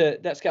get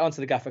onto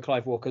the gaffer,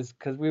 Clive Walker,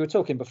 because we were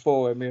talking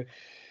before, and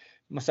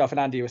myself and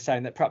Andy were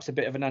saying that perhaps a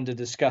bit of an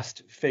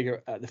under-discussed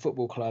figure at the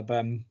football club,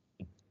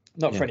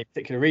 not for any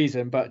particular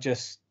reason, but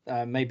just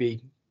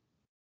maybe.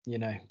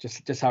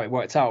 Just how it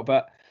worked out.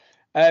 But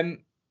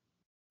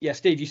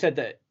Steve, you said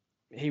that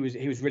he was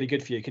really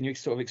good for you. Can you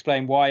sort of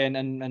explain why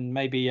and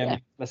maybe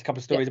there's a couple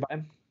of stories about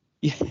him?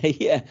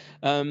 Yeah.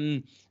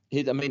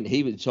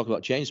 He would talk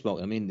about chain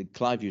smoking. I mean,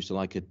 Clive used to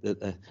like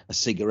a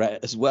cigarette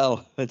as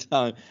well at the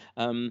time.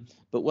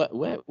 But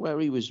where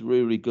he was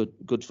really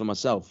good for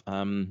myself.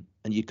 And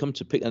you come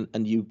to pick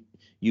and you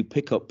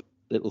pick up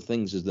little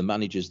things as the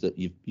managers that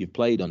you've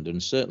played under,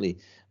 and certainly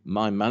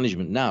my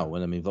management now,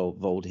 when I'm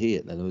involved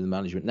here, the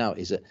management now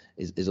is a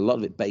lot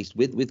of it based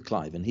with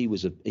Clive, and he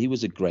was a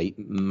great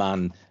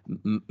man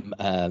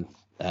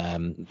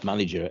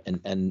manager,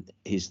 and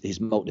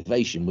his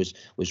motivation was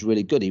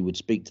really good. He would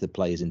speak to the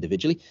players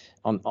individually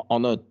on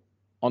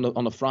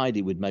on a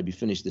Friday we'd maybe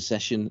finish the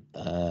session,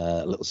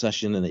 a little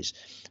session, and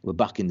we're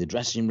back in the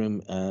dressing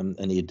room,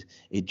 and he'd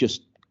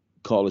just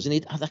call us,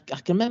 and I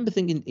can remember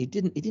thinking he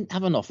didn't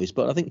have an office,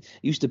 but I think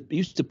he used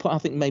to put, I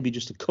think maybe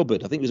just a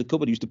cupboard. I think it was a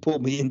cupboard he used to pull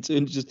me into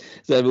and just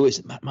say,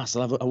 "Master,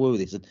 I'll have a word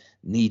with you." He said,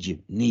 "Need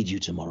you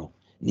tomorrow.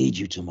 Need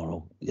you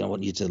tomorrow. I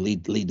want you to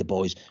lead the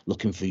boys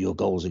looking for your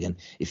goals again.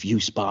 If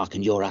you spark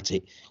and you're at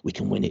it, we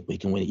can win it. We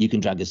can win it. You can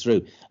drag us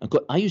through." And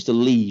I used to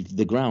leave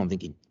the ground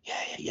thinking,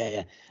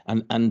 yeah.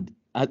 And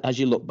as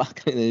you look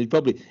back, he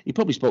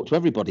probably spoke to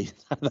everybody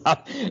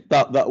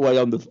that way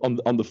on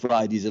the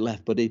Fridays he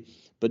left.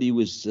 But he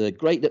was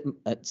great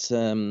at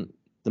the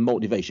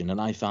motivation, and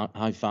I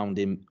found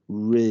him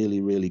really,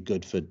 really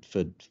good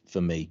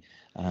for me.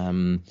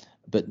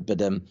 But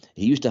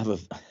he used to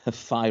have a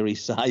fiery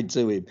side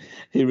to him.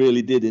 He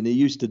really did, and he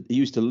used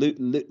to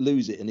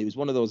lose it. And it was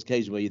one of those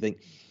occasions where you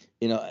think,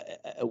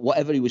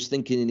 whatever he was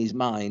thinking in his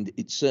mind,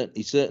 he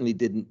certainly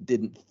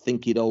didn't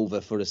think it over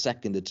for a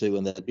second or two.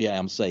 And that,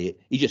 I'm saying it.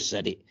 He just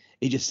said it.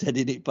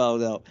 It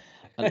piled out.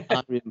 And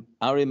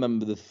I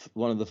remember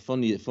one of the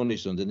funniest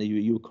ones, and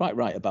you were quite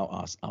right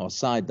about our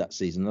side that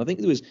season. And I think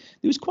there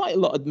was quite a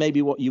lot of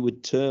maybe what you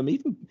would term,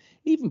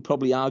 even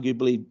probably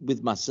arguably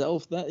with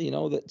myself, that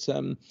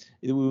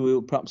we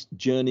were perhaps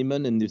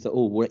journeymen, and they thought,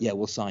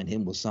 we'll sign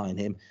him.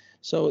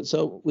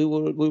 So we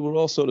were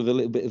all sort of a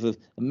little bit of a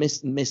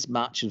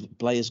mismatch of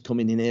players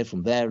coming in here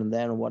from there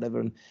and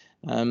whatever.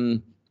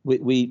 And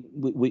we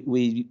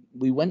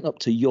went up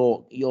to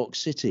York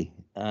City,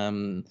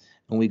 and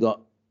we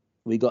got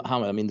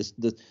hammered. I mean,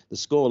 the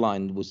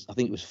scoreline was, I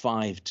think it was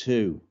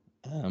 5-2.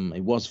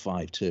 It was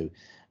 5-2.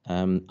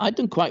 I'd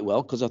done quite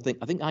well because I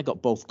think I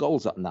got both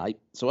goals that night.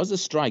 So as a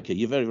striker,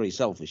 you're very, very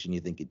selfish, and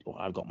you're thinking,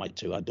 I've got my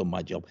two, I've done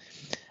my job.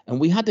 And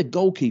we had a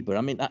goalkeeper.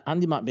 I mean,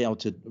 Andy might be able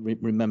to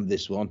remember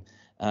this one,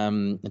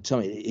 and tell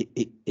me,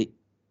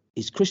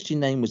 his Christian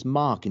name was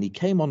Mark, and he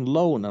came on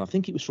loan, and I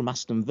think it was from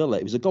Aston Villa.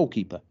 It was a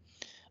goalkeeper.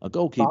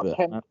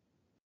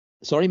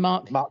 Sorry,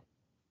 Mark.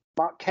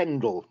 Mark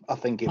Kendall, I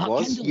think it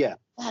was. Kendall. Yeah.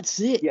 That's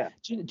it. Yeah.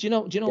 Do you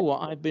know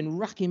what? I've been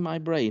racking my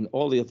brain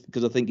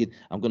because I'm thinking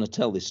I'm going to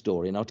tell this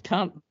story, and I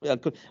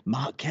could.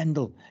 Mark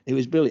Kendall. It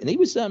was brilliant. And he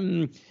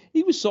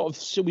was sort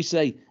of, should we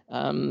say,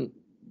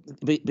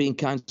 being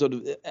kind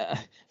of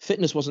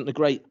fitness wasn't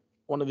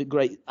one of the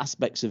great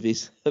aspects of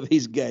his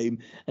game,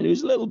 and he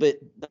was a little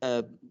bit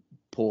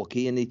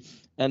porky, and he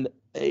had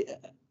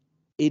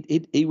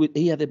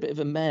a bit of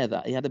a mare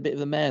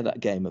that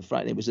game of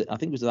Friday. I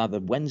think it was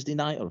either Wednesday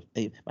night, or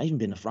it might even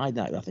been a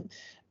Friday night. I think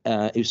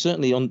it was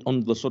certainly on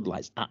the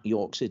floodlights at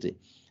York City,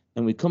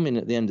 and we come in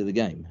at the end of the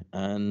game,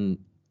 and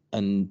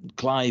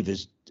Clive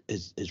is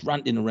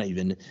ranting and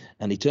raving,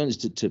 and he turns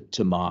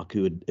to Mark,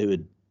 who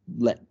had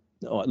let,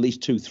 or at least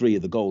 2-3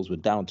 of the goals were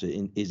down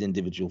to his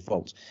individual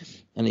faults,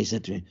 and he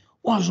said to me,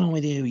 "What's wrong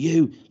with you?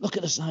 You look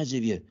at the size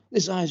of you.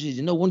 This size of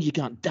you. No wonder you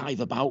can't dive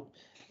about."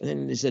 And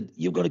then he said,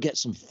 "You've got to get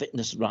some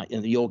fitness right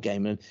in your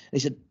game." And he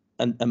said,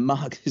 and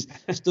Mark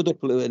stood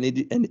up a little, and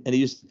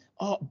he just,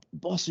 "Oh,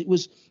 boss, it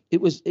was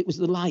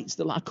the lights.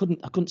 I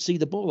couldn't see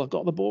the ball. I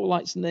got the ball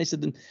lights." And they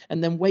said,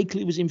 and then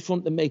Wakely was in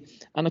front of me,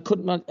 and I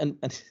couldn't. And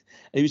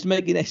he was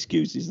making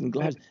excuses, and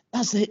Clive,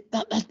 "That's it.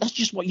 That's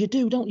just what you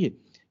do, don't you?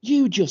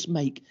 You just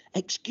make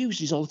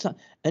excuses all the time."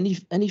 And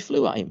he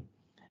flew at him.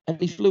 And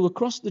he flew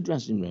across the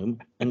dressing room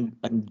and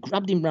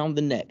grabbed him round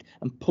the neck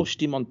and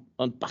pushed him on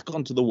back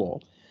onto the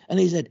wall. And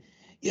he said,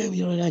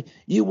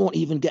 "You won't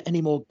even get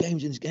any more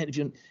games in this game if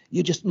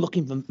you're just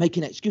looking for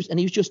making an excuse." And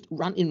he was just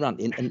ranting.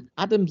 And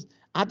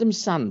Adam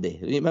Sandy,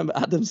 you remember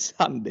Adam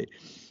Sandy?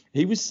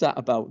 He was sat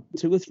about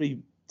two or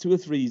three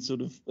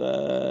sort of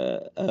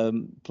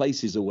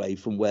places away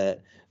from where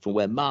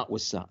Mark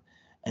was sat.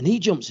 And he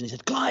jumps and he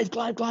said, Clive,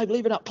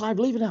 leave it out, Clive,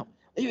 leave it out,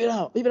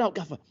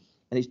 Gaffer."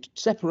 And he's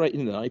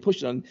separating it, and he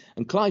pushes on,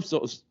 and Clive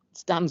sort of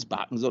stands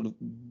back and sort of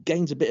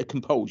gains a bit of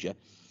composure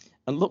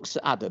and looks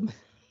at Adam.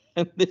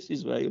 And this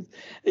is where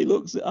he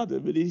looks at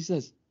Adam and he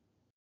says,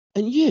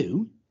 and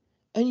you're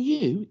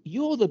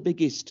the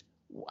biggest.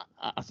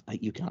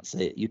 You can't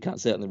say it. You can't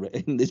say it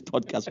in this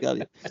podcast, can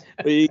you?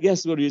 But you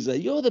guess what he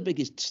said? "You're the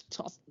biggest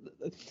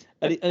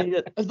and he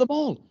of them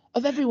all,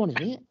 of everyone in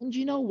here. And do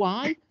you know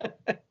why?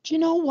 Do you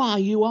know why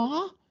you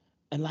are?"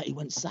 And like he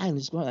went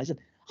silent. I said,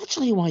 "I'll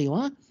tell you why you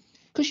are.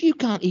 Because you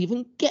can't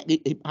even get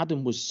it."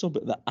 Adam was sub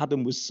at that.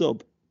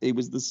 He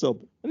was the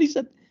sub. And he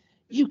said,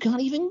 "You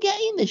can't even get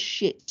in this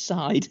shit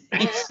side."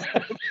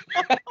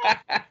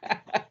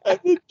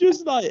 He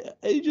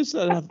just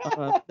said, "I've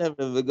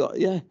never forgot."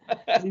 Yeah.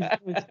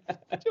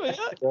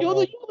 You're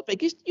the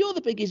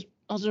biggest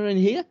Ozzer in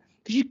here,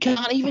 because you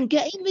can't even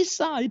get in this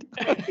side.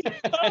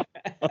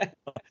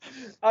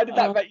 How did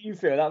that make you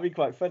feel? That'd be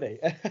quite funny.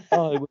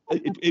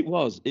 It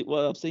was.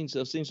 I've seen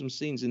some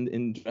scenes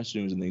in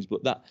dressing rooms and things,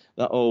 but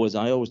I always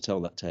tell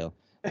that tale,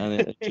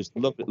 and I just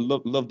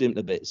loved him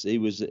to bits. He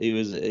was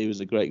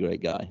a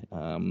great guy.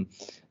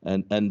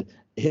 And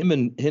him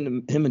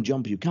and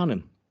John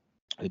Buchanan,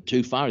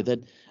 too far.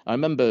 I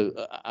remember,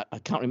 I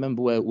can't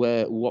remember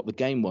what the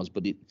game was,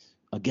 but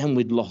again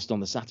we'd lost on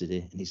the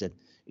Saturday, and he said,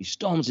 He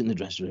storms in the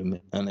dressing room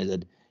and they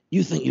said,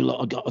 "You think you lot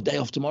have got a day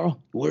off tomorrow?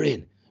 We're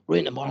in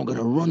tomorrow. I'm going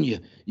to run you.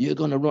 You're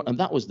going to run." And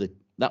that was the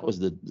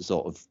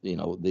sort of,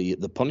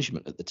 the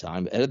punishment at the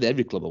time. At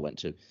every club I went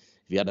to, if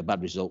you had a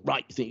bad result,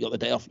 right, you think you got the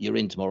day off? You're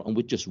in tomorrow, and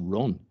we'd just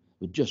run.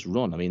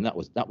 I mean, that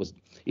was.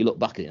 You look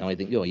back at it and I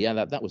think, oh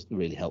yeah, that was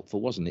really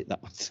helpful, wasn't it?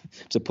 That was,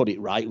 to put it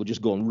right, we'd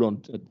just go and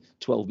run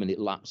 12-minute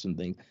laps and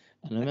things.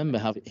 And I remember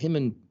having him,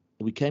 and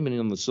we came in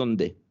on the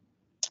Sunday.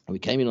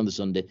 We'd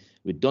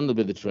done a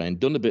bit of training,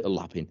 done a bit of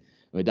lapping.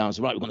 And we're down and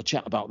said, right, we're going to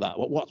chat about that.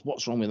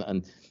 What's wrong with that?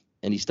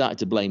 And he started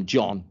to blame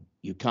John.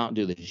 You can't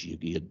do this.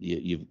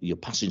 Your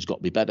passing's got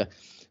to be better.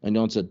 And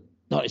John said,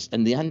 no.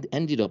 And they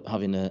ended up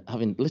having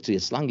literally a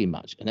slanging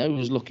match. And everyone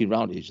was looking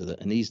around at each other.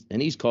 And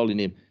he's calling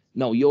him,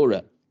 no, you're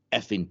a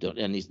effing done.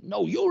 And he's,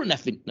 no, you're an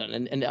effing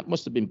done. And that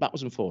must have been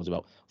backwards and forwards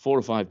about 4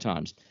 or 5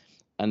 times.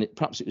 And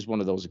perhaps it was one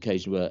of those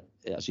occasions where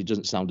it actually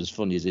doesn't sound as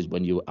funny as it is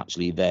when you were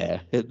actually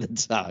there at the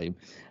time,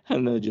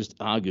 and they're just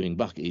arguing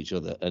back at each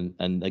other. And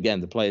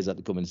again, the players had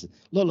to come in and say,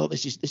 "Look,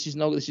 this is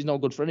no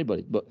good for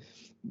anybody." But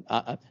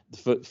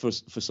for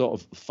sort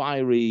of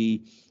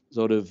fiery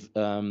sort of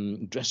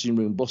dressing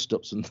room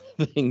bust-ups and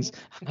things,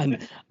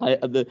 and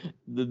the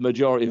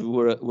majority of them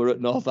were at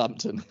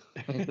Northampton.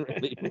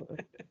 Really were.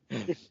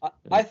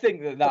 I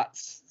think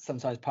that's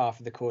sometimes par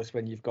for the course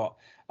when you've got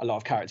a lot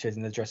of characters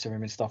in the dressing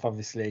room and stuff.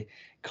 Obviously,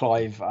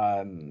 Clive,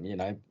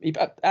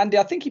 Andy,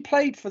 I think he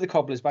played for the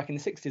Cobblers back in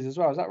the 60s as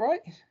well. Is that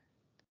right? I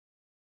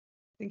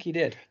think he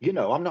did.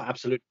 I'm not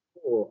absolutely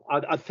sure.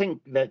 I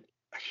think that,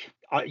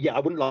 I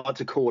wouldn't like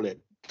to call it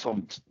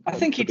Tom. I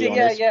think he did.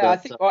 Honest, yeah. I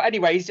think. Well,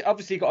 anyway, he's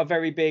obviously got a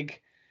very big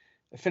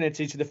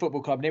affinity to the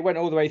football club, and it went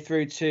all the way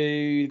through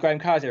to Graham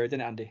Carr's era,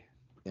 didn't it, Andy?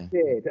 Yeah.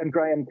 Did, and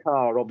Graham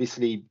Carr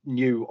obviously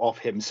knew of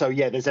him, so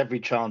yeah, there's every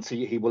chance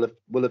he will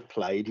have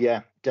played.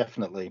 Yeah,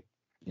 definitely.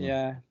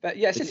 Yeah, but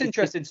yeah, it's just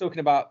interesting talking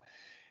about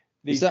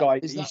these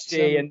guys that you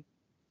see and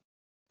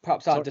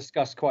perhaps aren't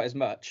discussed quite as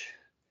much.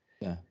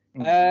 Yeah.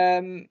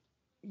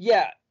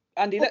 Yeah,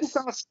 Andy, let's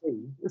ask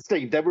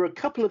Steve. There were a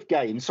couple of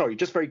games. Sorry,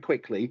 just very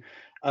quickly.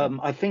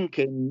 I think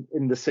in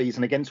the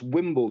season against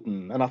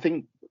Wimbledon, and I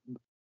think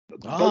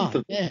both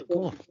of them. Come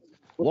on.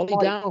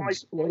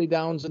 Wally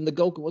Downs, and the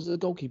goalkeeper. What's the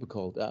goalkeeper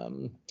called?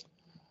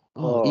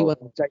 He went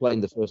playing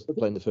the first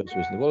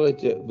season. Well,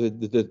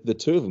 the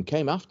two of them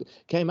came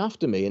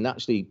after me and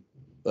actually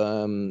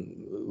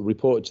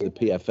reported to the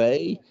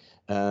PFA.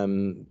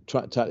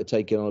 Tried to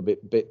take it on a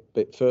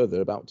bit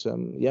further about.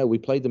 We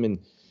played them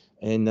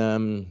in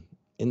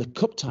the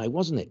cup tie,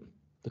 wasn't it?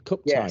 The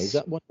cup tie. Is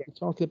that what you're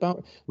talking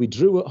about? We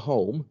drew at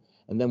home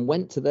and then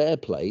went to their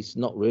place,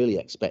 not really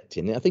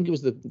expecting it. I think it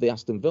was the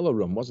Aston Villa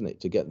run, wasn't it,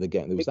 to get the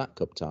game? There was that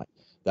cup tie,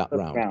 that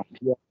round.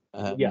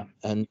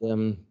 And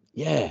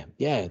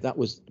that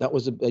was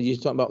you're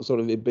talking about sort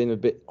of it being a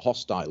bit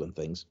hostile and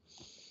things.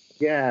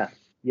 Yeah.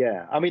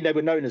 I mean, they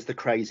were known as the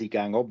Crazy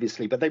Gang,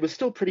 obviously, but they were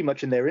still pretty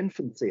much in their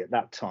infancy at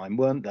that time,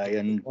 weren't they?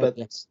 And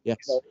yes.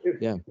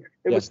 It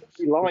was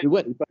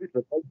lively, both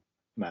of those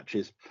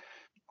matches.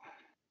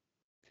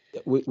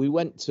 We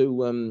went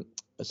to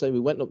we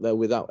went up there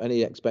without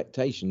any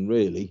expectation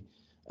really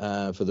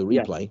for the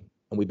replay,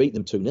 and we beat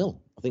them 2-0.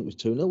 I think it was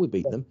 2-0 we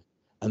beat them,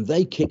 and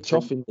they kicked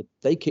off in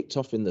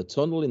the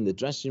tunnel in the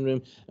dressing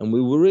room, and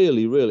we were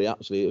really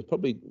actually, it was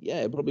probably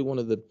one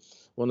of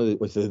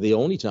the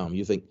only time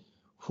you think,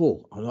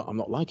 oh, I'm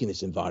not liking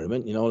this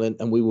environment,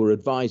 and we were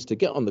advised to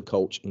get on the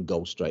coach and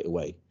go straight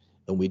away,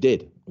 and we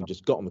did. We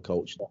just got on the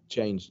coach,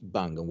 changed,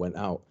 bang, and went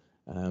out.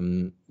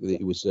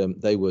 It was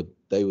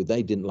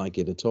they didn't like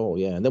it at all.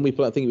 Yeah, and then we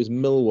played. I think it was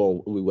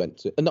Millwall. We went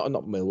to not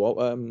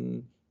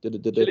Millwall.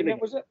 Gillingham,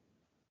 was it?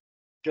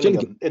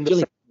 Gillingham in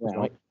the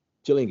right.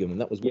 Gillingham, and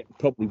that was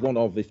probably one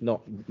of, if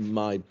not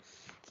my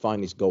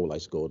finest goal I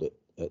scored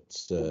at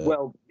Steve,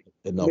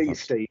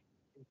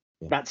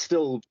 that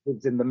still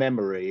lives in the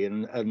memory,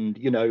 and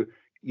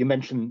you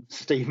mentioned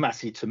Steve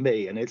Massey to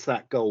me, and it's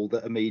that goal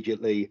that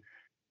immediately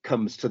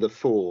comes to the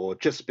fore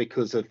just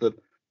because of the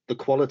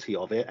quality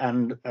of it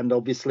and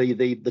obviously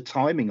the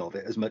timing of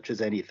it as much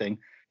as anything.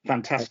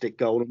 Fantastic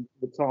goal and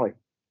the tie.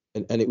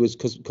 And it was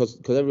because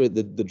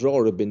the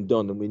draw had been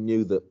done and we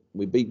knew that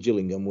we beat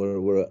Gillingham.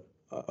 We're at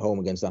home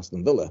against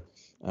Aston Villa.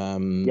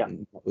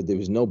 There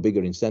was no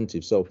bigger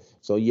incentive. So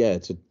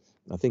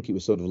I think it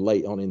was sort of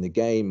late on in the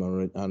game,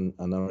 and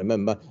I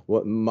remember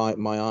what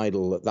my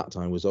idol at that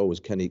time was always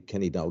Kenny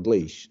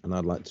Dalglish, and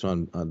I'd like to try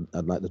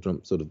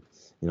and sort of,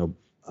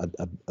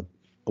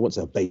 I won't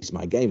say I based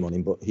my game on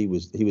him, but he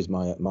was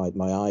my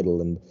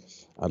idol, and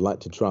I'd like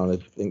to try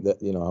and think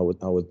that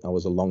I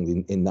was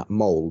along in that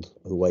mould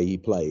of the way he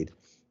played.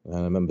 And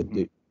I remember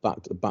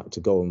back to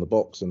goal in the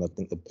box, and I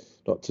think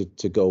that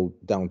to go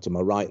down to my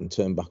right and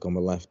turn back on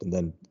my left, and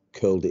then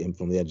curled it in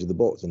from the edge of the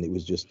box, and it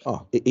was just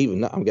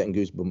even that I'm getting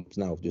goosebumps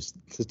now just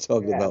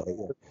talking about it.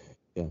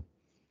 Yeah.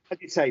 As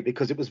you say,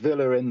 because it was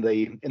Villa in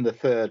the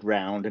third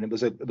round, and it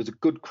was a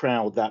good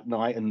crowd that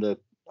night in the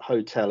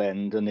hotel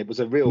end, and it was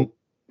a real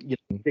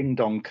ding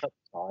dong cup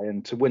tie,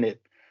 and to win it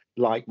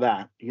like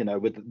that,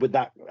 with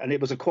that, and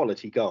it was a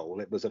quality goal.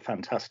 It was a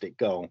fantastic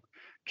goal.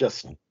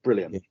 just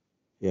brilliant.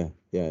 Yeah.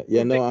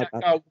 We'll No, dig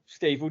that goal,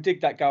 Steve. We'll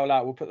dig that goal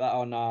out. We'll put that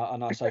on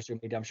our social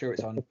media. I'm sure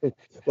it's on.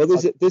 Well,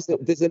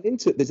 there's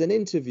an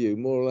interview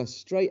more or less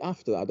straight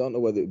after that. I don't know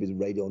whether it was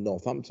Radio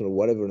Northampton or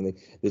whatever. And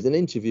there's an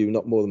interview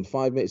not more than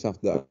 5 minutes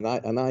after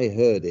that, and I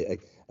heard it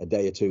a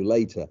day or two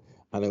later,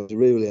 and it was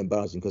really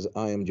embarrassing because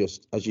I am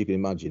just, as you can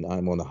imagine,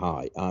 I'm on a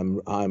high.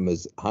 I'm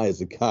as high as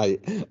a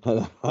kite,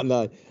 and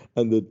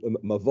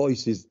my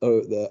voice is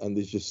out there, and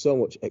there's just so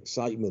much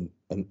excitement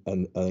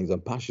and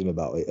I'm passionate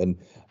about it, and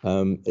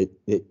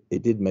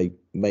it did make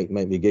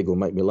me giggle,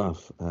 make me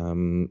laugh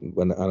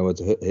when I was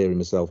hearing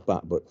myself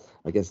back. But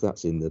I guess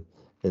that's in the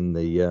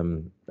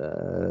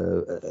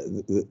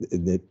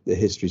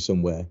history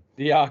somewhere,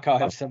 the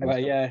archive somewhere.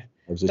 Yeah.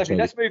 Definitely.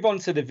 Let's move on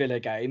to the Villa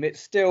game.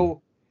 It's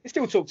still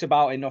talked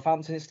about in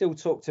Northampton. It's still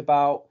talked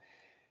about,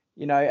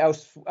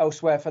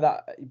 elsewhere for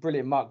that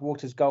brilliant Mark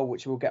Waters goal,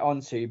 which we'll get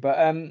onto. But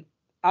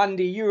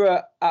Andy, you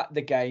were at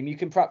the game. You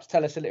can perhaps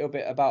tell us a little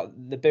bit about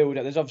the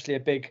build-up. There's obviously a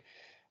big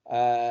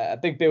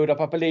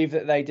build-up. I believe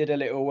that they did a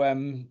little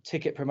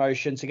ticket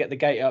promotion to get the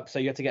gate up, so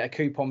you had to get a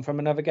coupon from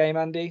another game,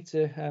 Andy,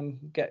 to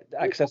get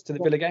access to the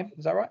Villa game.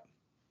 Is that right?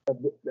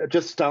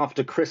 Just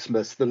after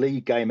Christmas, the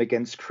league game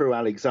against Crewe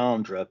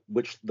Alexandra,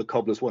 which the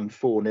Cobblers won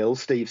 4-0,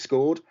 Steve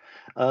scored,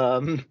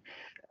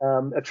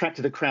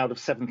 attracted a crowd of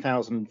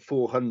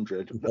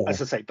 7,400. Yeah.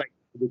 As I say,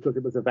 because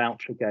it was a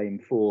voucher game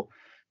for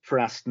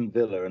Aston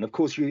Villa. And of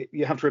course,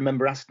 you have to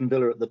remember Aston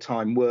Villa at the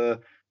time were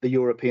the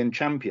European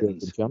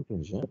champions. The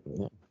champions, yeah.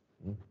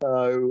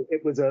 So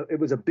it was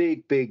a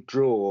big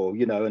draw,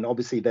 and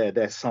obviously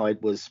their side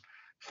was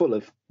full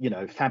of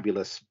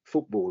fabulous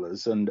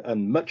footballers and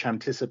much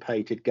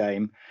anticipated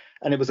game.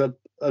 And it was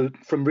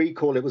from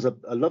recall, it was a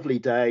lovely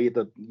day.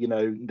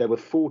 There were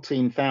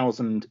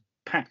 14,000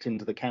 packed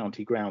into the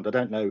county ground. I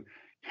don't know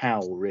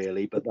how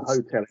really, but the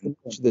hotel.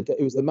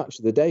 It was the match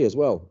of the day as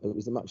well. It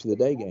was the match of the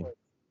day game.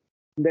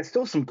 There's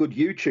still some good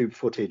YouTube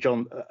footage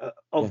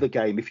of the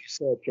game if you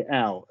search it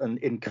out, and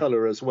in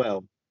colour as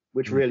well,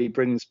 which really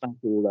brings back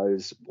all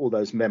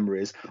those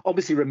memories.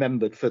 Obviously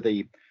remembered for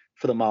the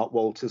Mark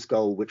Walters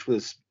goal, which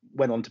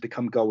went on to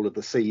become goal of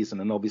the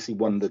season, and obviously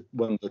won the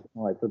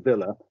tie for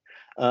Villa.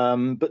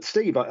 But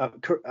Steve,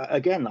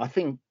 again, I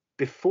think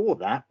before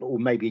that, or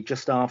maybe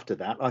just after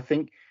that, I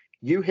think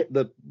you hit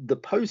the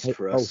post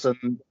for us.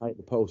 And I hit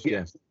the post,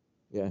 yes.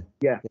 Yeah.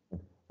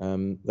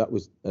 That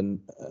was, and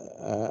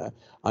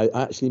I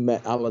actually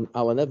met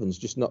Alan Evans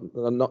just not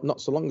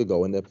so long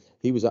ago, and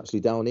he was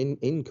actually down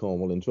in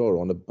Cornwall in Truro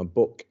on a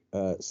book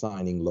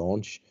signing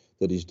launch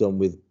that he's done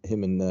with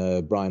him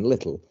and Brian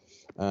Little,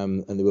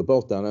 and they were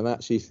both down, and I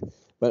actually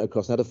went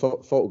across, had a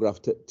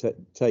photograph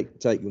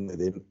taken with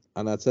him,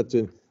 and I said to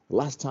him,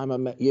 last time I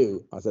met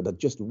you, I said, I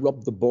just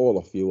robbed the ball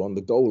off you on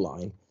the goal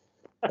line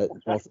at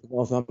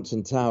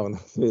Northampton Town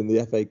in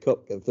the FA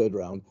Cup third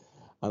round,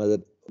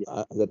 and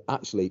I said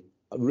actually,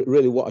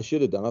 really what I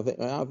should have done, I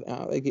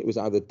think it was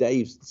either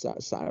Dave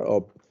Sarah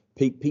or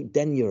Pete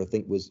Denyer, I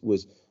think was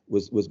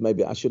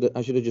maybe I should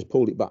have just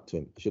pulled it back to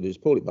him. I should have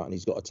just pulled it back, and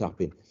he's got a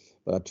tap in.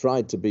 But I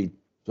tried to be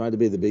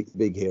the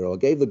big hero. I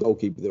gave the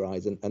goalkeeper the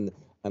eyes, and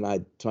I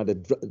tried to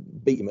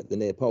beat him at the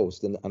near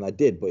post, and I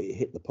did, but it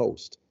hit the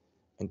post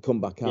and come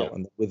back out.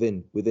 And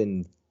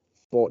within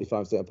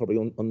 45 seconds,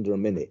 probably under a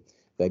minute,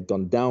 they'd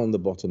gone down the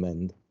bottom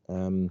end,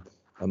 and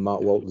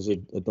Mark Walters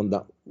had done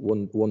that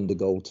wonder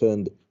goal,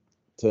 turned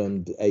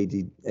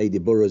A.D.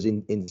 Burrows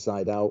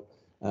inside out,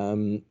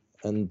 and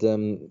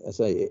I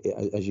say,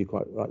 as you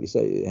quite rightly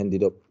say, it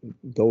ended up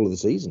goal of the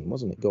season,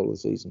 wasn't it? Goal of the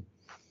season.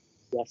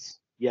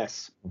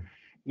 Yes.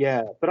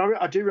 Yeah, but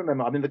I do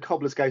remember. I mean, the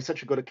Cobblers gave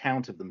such a good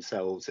account of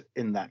themselves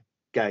in that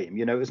game.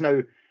 It was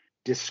no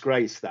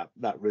disgrace that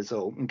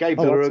result, and gave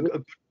Villa a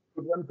good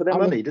run for their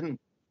money, didn't?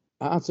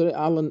 Absolutely,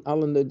 Alan,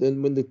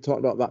 when they talked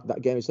about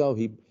that game itself,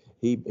 he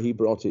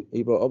brought up.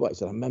 He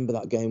said, I remember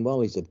that game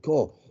well. He said,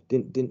 "Cool,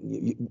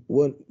 you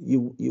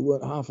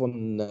weren't half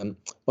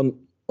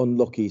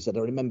unlucky." He said,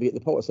 I remember you at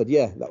the post. I said,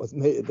 yeah, that was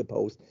me at the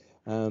post.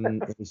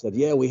 And he said,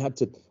 yeah, we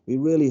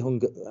really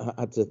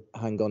had to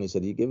hang on. He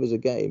said, you give us a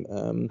game,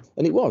 and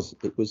it was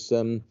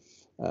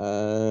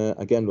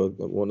again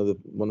one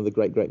of the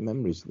great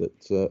memories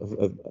that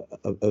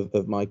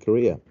of my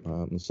career,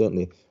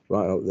 certainly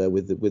right out there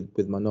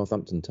with my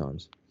Northampton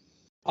times.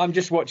 I'm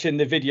just watching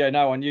the video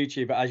now on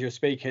YouTube as you're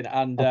speaking,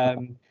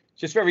 and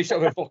just very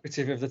sort of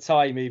evocative of the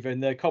time. Even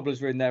the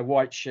Cobblers were in their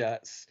white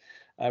shirts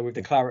with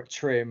the claret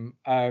trim.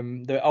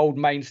 The old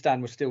main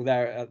stand was still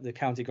there at the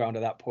county ground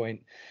at that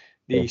point.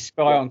 The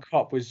Sky on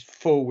Cop was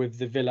full with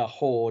the Villa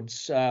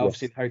hordes.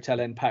 Obviously, the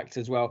Hotel End packed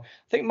as well.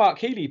 I think Mark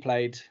Healy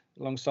played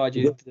alongside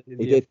you. He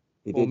did.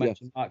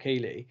 Mentioned Mark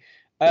Healy.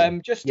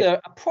 A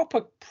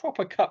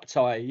proper cup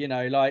tie.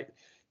 Like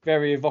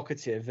very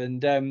evocative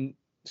and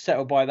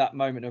settled by that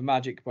moment of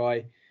magic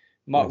by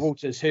Mark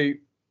Walters, who,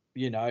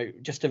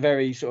 just a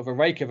very sort of a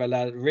rake of a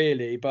lad,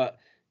 really, but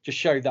just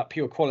showed that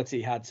pure quality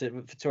he had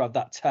to have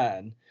that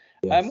turn.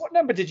 Yes. What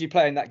number did you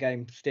play in that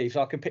game, Steve?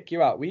 So I can pick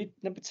you out. Were you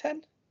number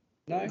 10?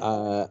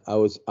 No.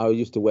 I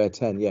used to wear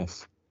 10.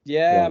 Yes.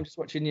 Yeah, I'm just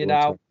watching you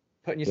now.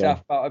 putting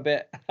yourself about a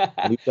bit.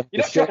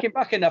 You're not tracking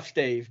back enough,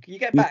 Steve. You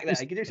get back there.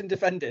 You can do some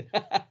defending.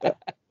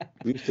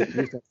 We used to have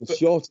the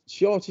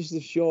shortest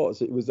of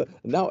shorts. It was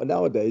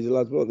nowadays the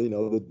lads, well,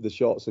 the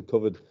shorts are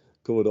covered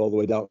all the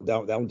way down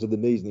to the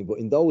knees. But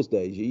in those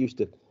days, you used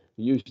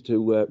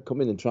to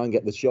come in and try and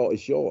get the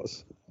shortest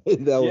shorts. They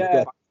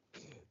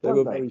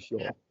were very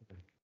short.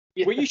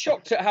 Were you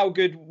shocked at how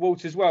good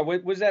Walters were?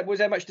 Was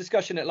there much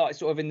discussion at like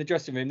sort of in the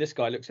dressing room? This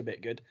guy looks a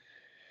bit good.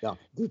 No,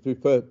 to be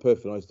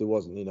perfectly honest, there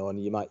wasn't,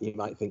 and you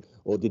might think,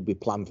 oh, did we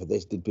plan for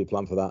this? Did we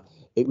plan for that?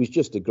 It was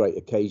just a great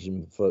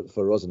occasion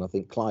for us, and I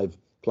think Clive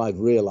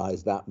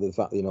realised that the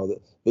fact,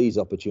 that these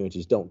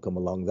opportunities don't come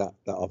along that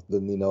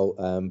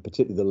often,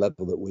 particularly the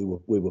level that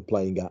we were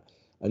playing at,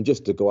 and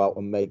just to go out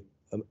and make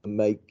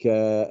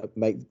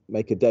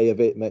a day of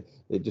it,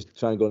 just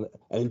try and go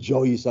and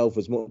enjoy yourself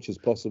as much as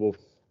possible.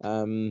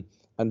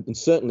 And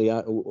certainly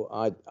I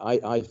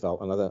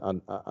felt,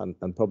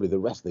 and probably the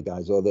rest of the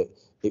guys, that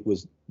it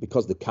was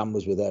because the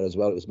cameras were there as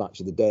well. It was match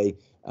of the day.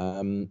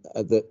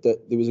 That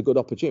there was a good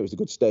opportunity. It was a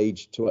good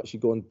stage to actually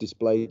go and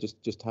display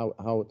just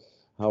how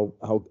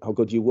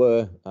good you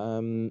were,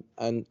 and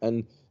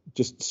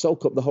just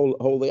soak up the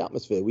whole the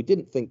atmosphere. We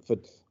didn't think for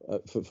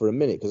a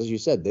minute, because as you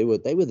said, they were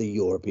the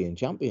European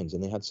champions,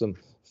 and they had some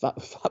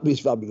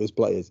fabulous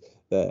players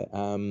there.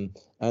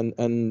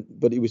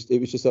 But it was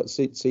just to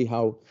see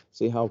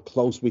how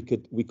close we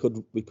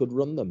could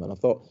run them, and I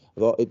thought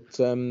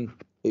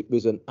it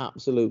was an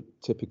absolute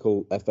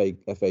typical FA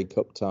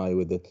Cup tie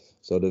with the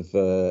sort of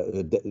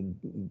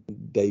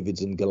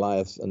Davids and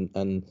Goliaths,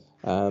 and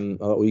I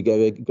thought we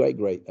gave a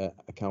great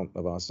account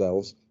of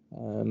ourselves.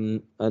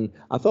 And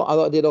I thought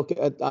I did okay.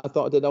 I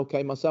thought I did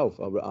okay myself.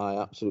 I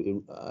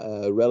absolutely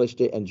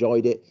relished it,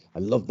 enjoyed it. I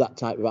loved that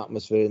type of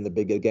atmosphere in the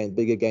bigger games.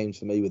 Bigger games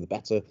for me were the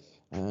better.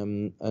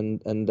 And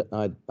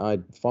I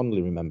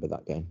fondly remember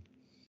that game.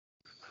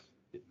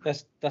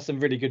 That's some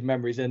really good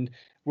memories, and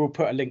we'll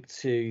put a link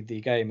to the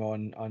game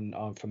on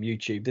from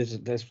YouTube.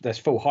 There's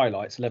full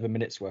highlights, 11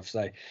 minutes worth.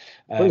 So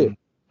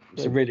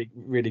it's a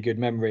really good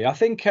memory. I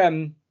think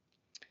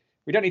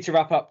we don't need to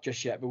wrap up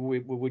just yet, but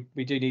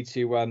we do need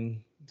to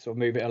sort of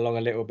move it along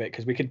a little bit,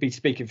 because we could be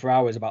speaking for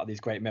hours about these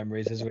great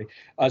memories as we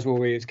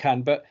always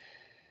can. But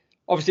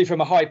obviously,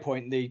 from a high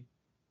point, the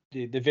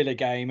Villa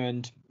game,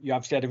 and you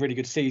obviously had a really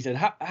good season.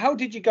 How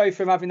did you go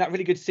from having that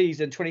really good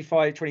season,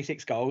 25,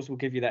 26 goals, we'll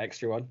give you that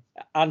extra one,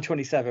 and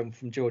 27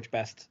 from George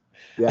Best?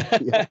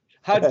 Yeah.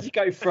 How did you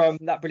go from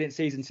that brilliant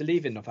season to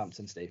leaving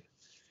Northampton, Steve?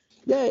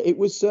 Yeah, it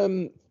was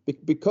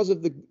because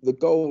of the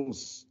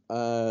goals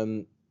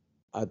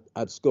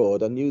I'd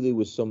scored. I knew there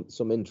was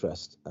some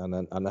interest, and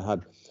I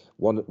had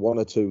one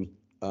or two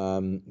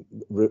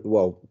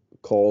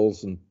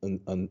calls and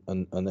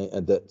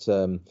that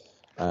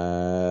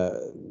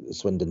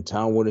Swindon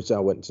Town wanted. I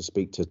went to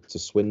speak to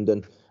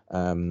Swindon.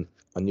 I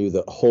knew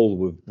that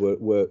Hull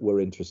were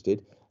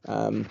interested,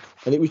 and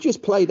it was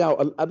just played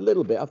out a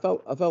little bit. I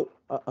felt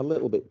a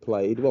little bit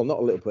played. Well, not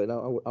a little played. I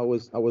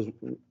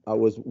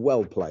was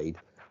well played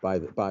by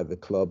the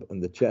club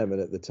and the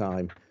chairman at the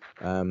time,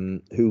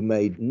 who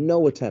made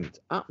no attempt,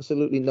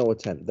 absolutely no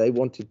attempt. They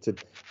wanted to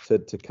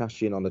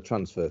cash in on a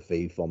transfer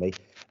fee for me,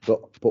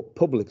 but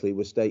publicly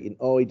was stating,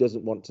 oh, he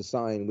doesn't want to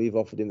sign. We've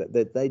offered him that.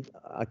 They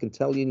I can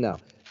tell you now,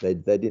 they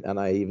didn't. And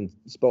I even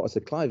I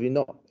said, Clive, you're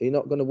not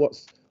going to.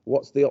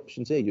 What's the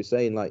options here? You're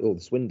saying like, oh,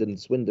 Swindon and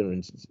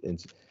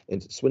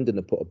Swindon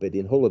had put a bid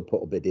in, Hull had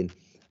put a bid in.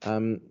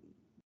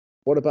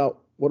 What about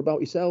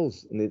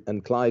yourselves?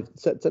 And Clive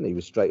said to me, he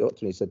was straight up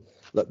to me. He said,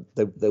 look,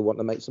 they want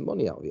to make some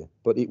money out of you.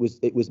 But it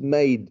was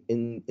made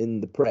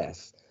in the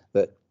press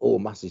that, oh,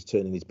 Massey's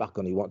turning his back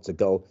on, he wants to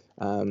go.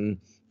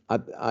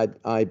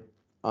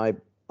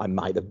 I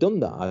might have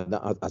done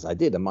that, as I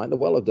did. I might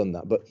well have done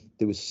that, but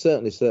there was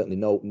certainly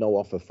no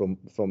offer from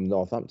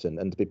Northampton.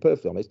 And to be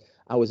perfectly honest,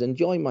 I was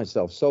enjoying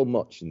myself so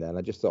much in there, and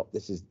I just thought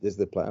this is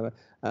the plan.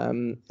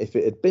 If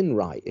it had been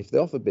right, if the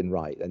offer had been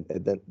right, and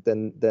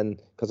then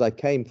because I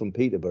came from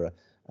Peterborough,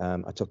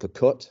 I took a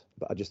cut,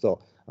 but I just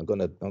thought I'm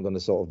gonna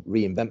sort of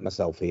reinvent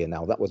myself here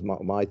now. That was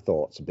my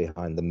thoughts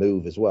behind the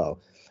move as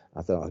well.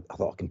 I thought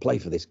I can play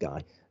for this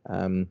guy.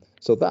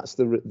 So that's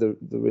the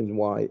reason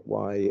why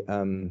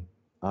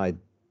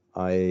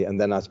and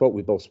then I spoke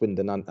with both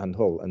Swindon and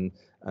Hull, and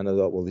I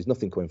thought, well, there's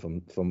nothing coming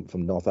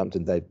from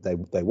Northampton.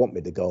 They want me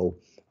to go,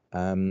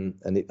 and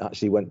it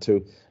actually went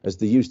to, as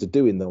they used to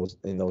do in those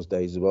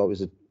days as well. It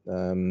was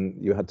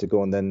you had to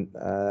go and then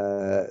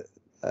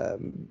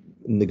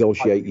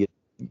negotiate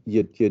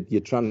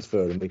your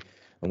transfer, and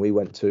we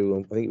went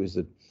to, I think it was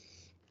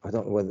I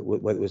don't know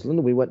whether it was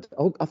London. We went.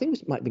 I think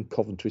it might have been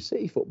Coventry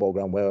City Football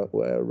Ground where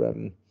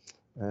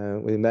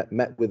we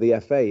met with the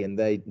FA, and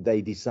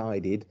they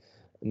decided.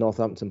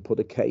 Northampton put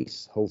a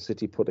case, Hull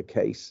City put a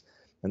case,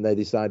 and they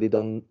decided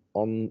on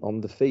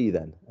the fee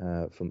then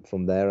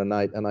from there, and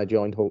I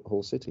joined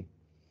Hull City.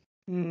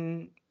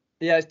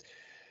 Yeah,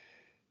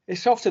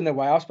 it's often the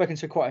way. I've spoken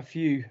to quite a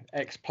few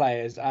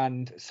ex-players,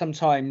 and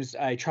sometimes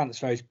a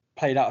transfer is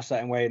played out a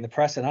certain way in the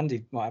press, and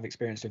Andy might have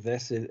experience with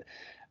this.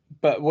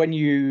 But when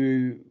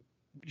you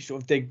sort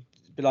of dig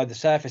below the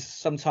surface.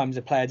 Sometimes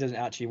the player doesn't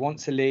actually want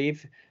to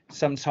leave.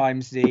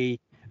 Sometimes the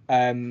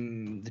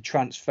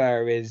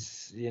transfer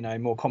is,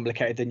 more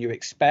complicated than you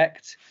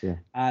expect. Yeah.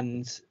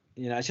 And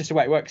it's just the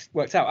way it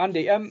works out.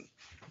 Andy,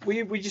 were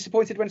you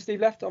disappointed when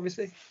Steve left?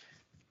 Obviously.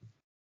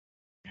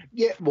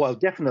 Yeah, well,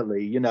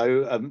 definitely.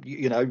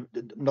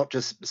 Not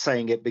just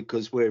saying it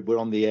because we're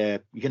on the air.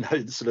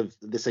 Sort of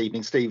this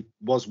evening. Steve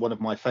was one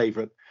of my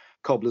favourite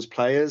Cobblers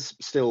players.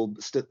 Still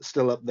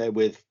up there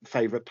with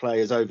favourite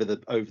players over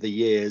the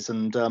years,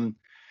 and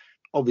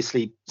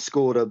obviously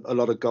scored a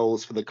lot of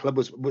goals for the club.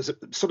 Was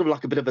sort of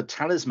like a bit of a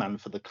talisman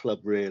for the club,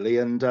 really.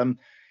 And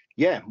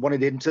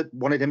wanted him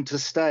to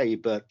stay,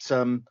 but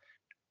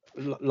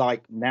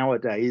like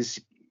nowadays,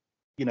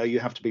 you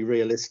have to be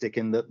realistic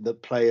in that the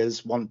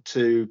players want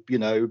to,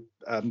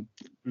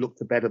 look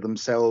to better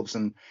themselves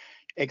and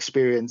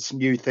experience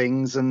new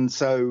things. And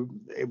so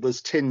it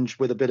was tinged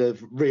with a bit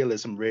of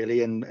realism,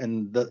 really.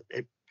 And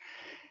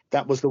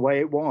that was the way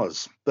it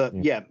was. But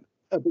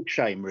a big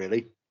shame,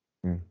 really.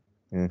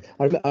 Yeah.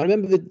 I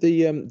remember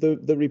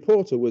the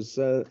reporter was,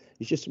 you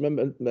just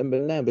remember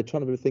now, but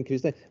trying to think of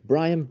his name,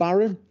 Brian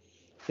Barron.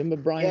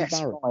 Remember Brian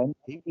Barron? Brian.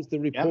 He was the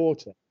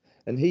reporter. Yeah.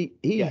 And he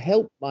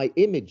helped my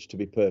image, to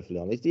be perfectly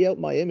honest. He helped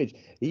my image.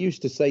 He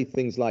used to say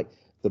things like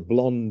the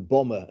blonde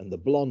bomber and the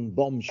blonde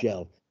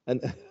bombshell.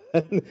 And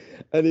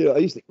I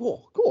used to think,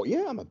 oh, God,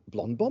 yeah, I'm a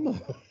blonde bomber.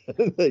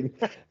 thing.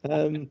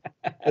 And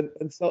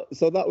so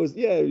that was,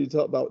 you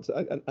talk about,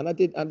 and I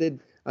did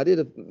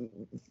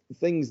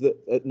things that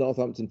at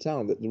Northampton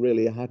Town that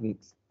really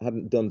hadn't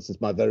done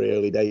since my very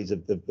early days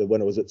of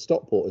when I was at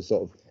Stockport. As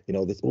sort of,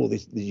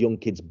 these young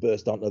kids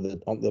burst onto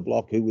the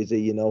block. Who is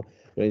he? And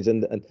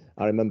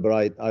I remember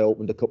I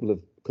opened a couple of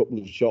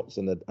shops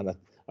and I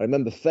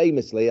remember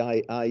famously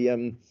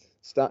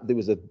there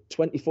was a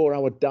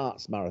 24-hour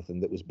darts marathon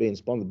that was being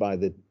sponsored by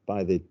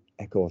the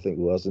Echo, I think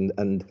it was,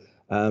 and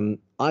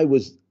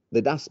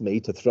they'd asked me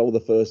to throw the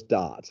first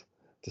dart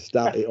to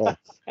start it off.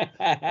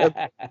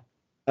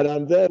 And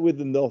I'm there with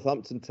the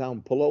Northampton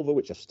Town pullover,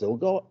 which I've still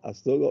got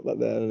that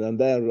there, and I'm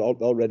there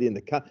already in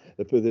the car.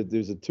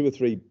 There's 2 or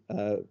 3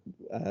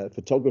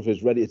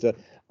 photographers ready to,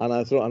 and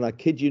I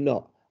kid you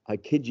not,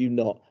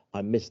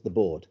 I missed the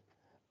board.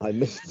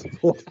 And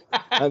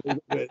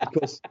of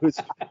course, it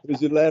was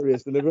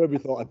hilarious. And everybody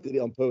thought I did it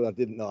on purpose. I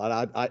didn't know.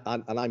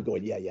 And I'm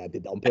going, yeah, I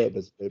did it on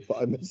purpose. But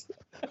I missed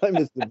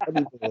the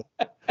bloody board.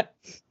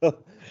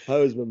 So I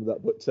always remember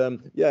that. But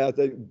I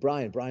think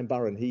Brian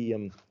Barron, he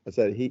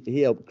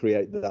helped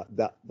create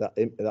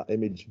that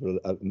image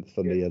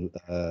for me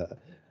a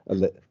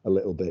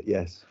little bit.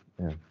 Yes.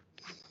 Yeah.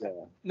 Yeah,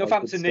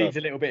 Northampton needs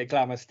a little bit of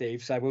glamour,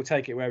 Steve. So we'll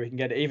take it where we can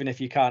get it, even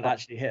if you can't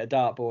actually hit a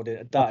dartboard.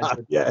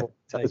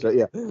 That's right.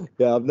 Yeah.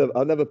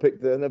 I've never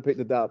picked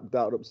a dart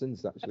up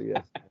since, actually.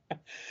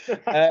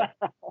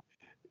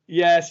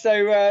 Yes.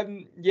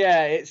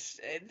 It's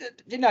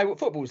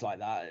football's like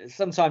that.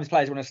 Sometimes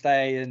players want to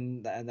stay,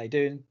 and they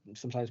do.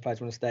 Sometimes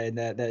players want to stay, and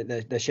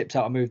they're shipped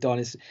out and moved on.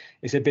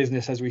 It's a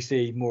business, as we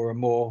see more and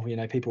more.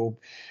 people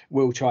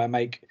will try and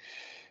make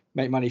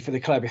money for the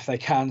club if they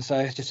can. So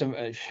it's just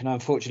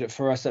unfortunate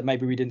for us that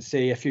maybe we didn't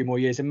see a few more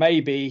years. And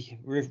maybe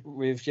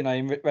with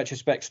in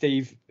retrospect,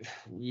 Steve,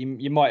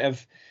 you might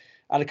have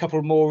had a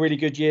couple more really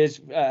good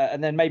years,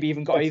 and then maybe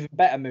even got an even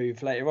better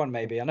move later on.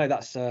 Maybe I know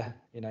that's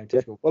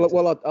difficult. Yeah.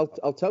 Well,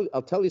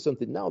 I'll tell you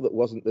something now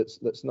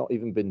that's not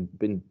even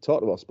been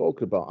talked about,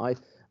 spoken about.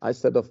 I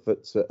set off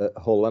at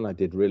Hull and I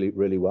did really,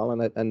 really well,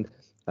 and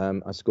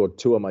I scored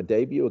 2 on my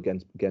debut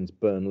against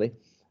Burnley.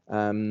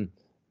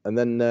 And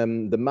then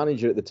the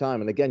manager at the time,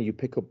 and again, you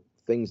pick up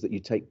things that you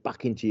take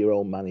back into your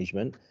own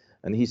management.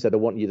 And he said, "I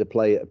want you to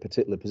play at a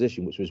particular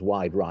position, which was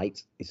wide right."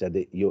 He said,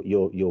 "You're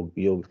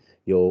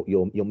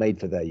made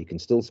for there. You can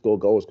still score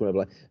goals."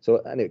 So,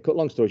 anyway, cut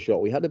long story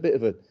short, we had a bit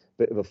of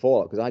a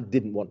fallout because I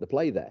didn't want to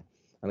play there.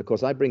 And of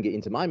course, I bring it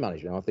into my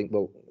management. I think,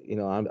 well,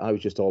 I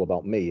was just all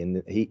about me,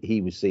 and he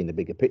was seeing the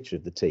bigger picture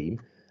of the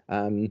team.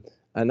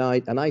 And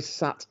I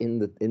sat in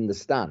the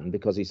stand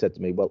because he said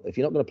to me, "Well, if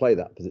you're not going to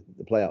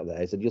play out there,"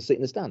 he said, "you'll sit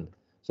in the stand."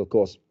 So of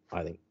course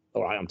I think,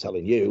 all right, I'm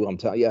telling you,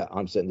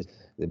 I'm sitting.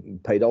 They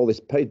paid all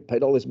this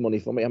money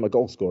for me. I'm a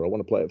goal scorer. I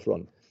want to play up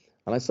front.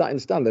 And I sat in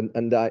the stand,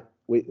 and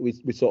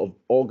we sort of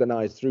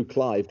organised through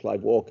Clive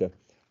Walker.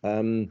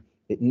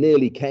 It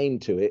nearly came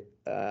to it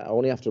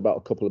only after about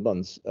a couple of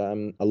months.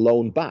 A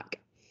loan back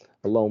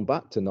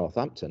to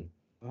Northampton.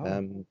 Oh.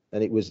 And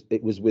it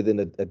was within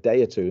a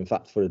day or two. In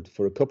fact,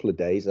 for a couple of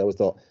days, I was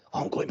thought,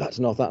 I'm going back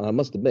to Northampton. I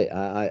must admit,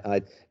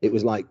 it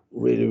was like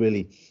really,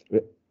 really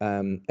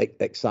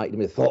exciting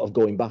me. The thought of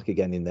going back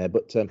again in there,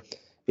 but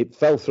it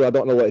fell through. I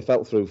don't know what it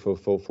fell through for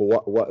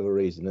whatever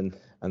reason.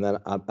 And then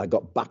I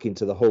got back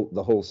into the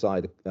whole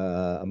side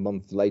a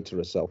month later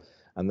or so.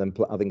 And then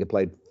I think I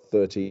played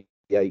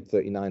 38,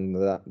 39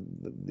 the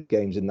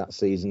games in that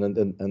season,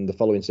 and the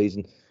following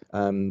season.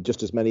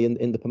 Just as many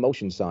in the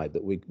promotion side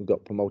that we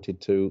got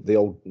promoted to the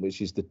old,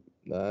 which is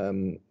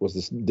was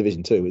this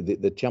Division 2,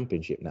 the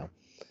Championship now.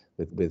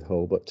 with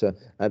Hull, but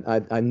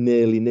I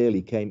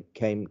nearly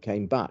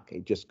came back.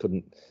 It just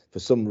couldn't, for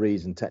some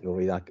reason,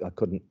 technically, I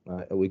couldn't.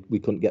 We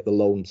couldn't get the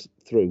loans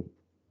through.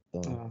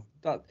 Oh,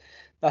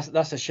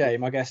 that's a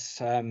shame, I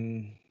guess.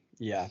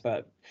 Yeah,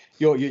 but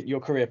your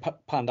career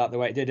panned out the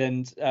way it did,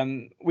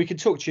 and we could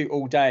talk to you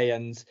all day,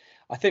 and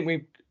I think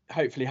we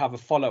hopefully have a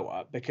follow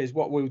up, because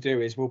what we'll do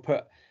is we'll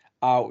put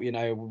out,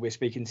 we're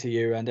speaking to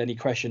you, and any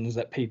questions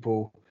that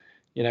people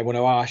want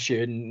to ask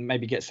you, and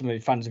maybe get some of the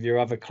fans of your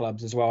other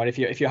clubs as well. And if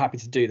you're happy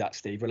to do that,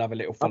 Steve, we'll have a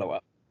little follow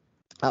up.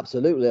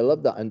 Absolutely, I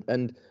love that,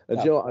 and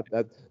you know,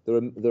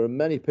 there are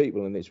many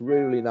people, and it's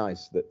really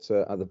nice that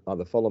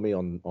either follow me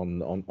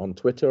on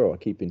Twitter or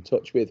keep in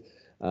touch with,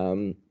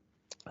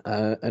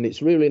 and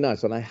it's really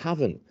nice. And I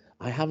haven't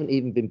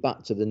even been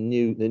back to the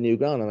new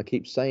ground, and I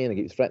keep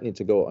threatening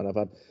to go, and I've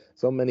had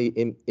so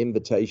many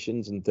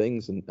invitations and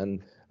things,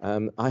 and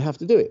I have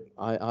to do it.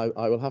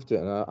 I will have to,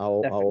 and I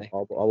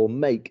will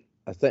make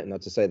a thing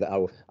to say that I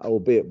will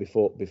be it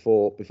before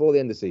the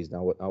end of the season.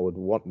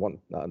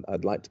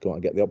 I'd like to come out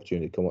and get the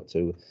opportunity to come up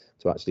to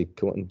actually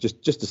come up and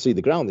just to see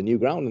the ground, the new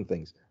ground and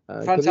things.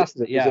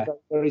 Fantastic! It's a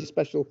very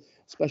special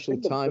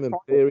time and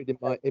period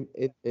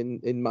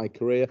in my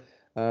career.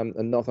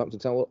 And Northampton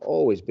Town will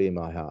always be in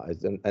my heart,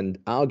 and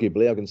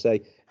arguably I can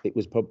say it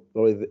was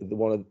probably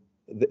one of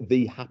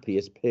the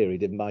happiest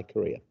period in my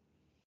career.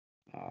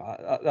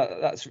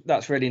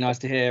 That's really nice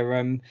to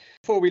hear.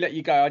 Before we let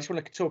you go, I just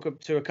want to talk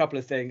about a couple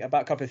of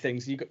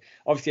things. You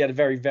obviously had a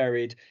very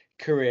varied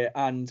career,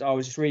 and I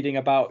was just reading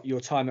about your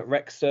time at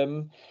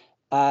Wrexham,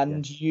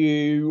 and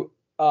you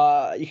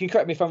can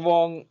correct me if I'm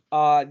wrong,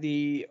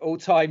 the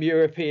all-time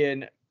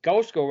European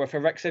goal scorer for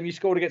Wrexham. You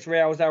scored against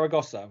Real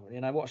Zaragoza.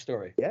 What a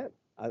story. Yeah.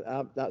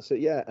 That's it,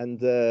 yeah. And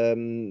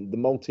the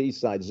Maltese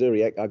side,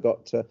 Zurich, I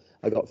got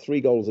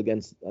 3 goals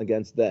against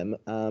them.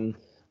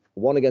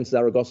 One against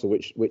Zaragoza,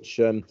 which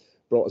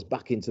brought us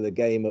back into the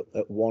game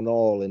at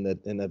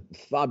 1-1 in a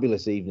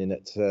fabulous evening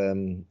at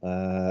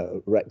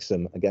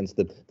Wrexham against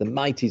the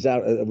mighty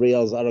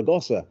Real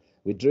Zaragoza.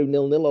 We drew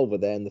 0-0 over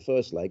there in the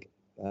first leg,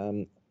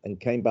 and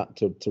came back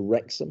to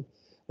Wrexham.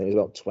 There was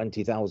about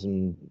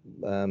 20,000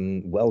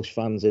 Welsh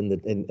fans in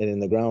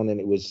the ground, and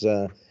it was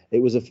a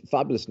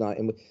fabulous night.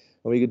 And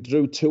we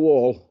drew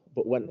 2-2,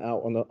 but went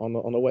out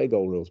on away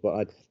goal rules.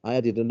 But I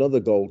added another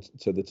goal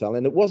to the tally,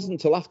 and it wasn't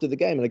until after the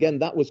game, and again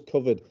that was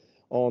covered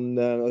on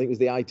I think it was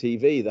the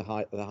ITV, the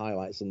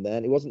highlights, and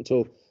then it wasn't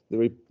until the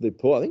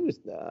report. I think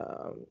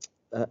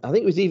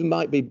it was even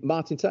might be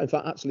Martin Tyler. In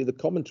fact, actually the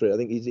commentary, I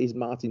think he's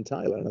Martin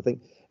Tyler, and I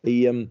think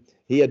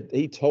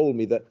he told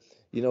me that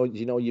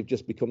you've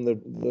just become the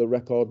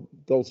record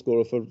goal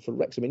scorer for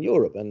Wrexham in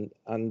Europe, and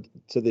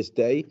to this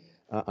day.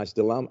 I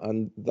still am,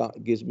 and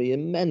that gives me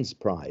immense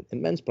pride,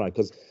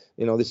 because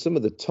there's some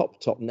of the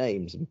top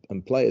names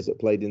and players that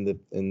played in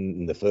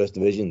the first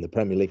division, the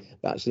Premier League,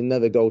 that actually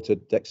never go to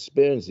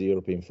experience the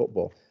European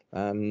football.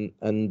 And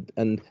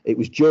it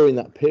was during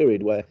that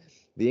period where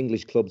the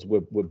English clubs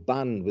were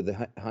banned with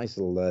the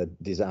Heysel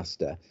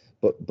disaster,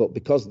 but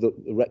because the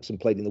Wrexham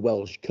played in the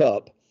Welsh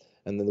Cup,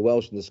 and then the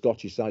Welsh and the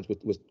Scottish sides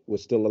were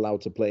still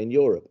allowed to play in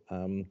Europe.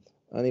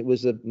 And it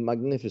was a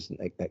magnificent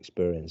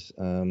experience,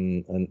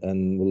 and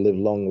will live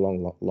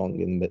long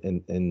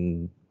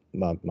in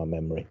my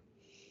memory.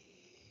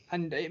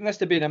 And it must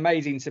have been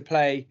amazing to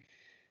play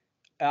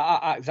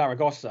at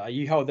Zaragoza.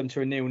 You held them to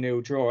a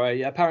 0-0 draw.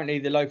 Apparently,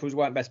 the locals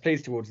weren't best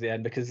pleased towards the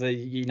end, because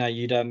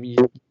you'd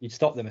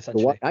stop them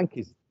essentially. The White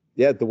Hankies,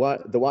 yeah, the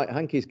White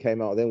Hankies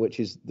came out then, which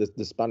is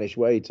the Spanish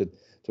way to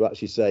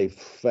actually say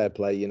fair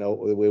play.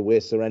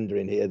 We're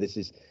surrendering here. This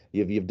is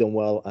you've done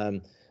well.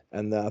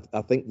 And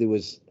I think there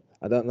was.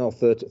 I don't know,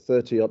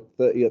 30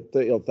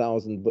 odd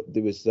thousand, but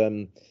there was,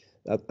 I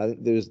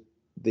think there was,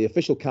 the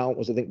official count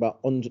was, I think,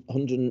 about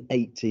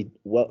 180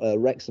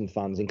 Wrexham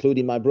fans,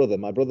 including my brother.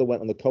 My brother went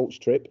on the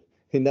coach trip.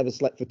 He never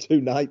slept for 2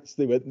 nights.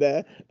 They went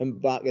there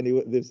and back, and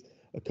there's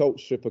a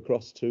coach trip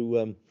across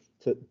to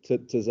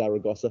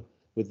Zaragoza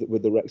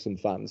with the Wrexham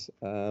fans.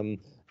 It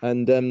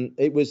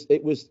was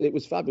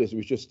fabulous. It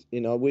was just,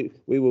 we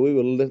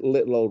were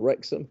little old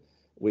Wrexham.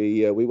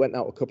 We went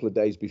out a couple of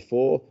days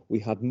before. We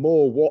had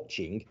more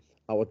watching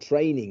our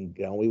training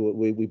ground.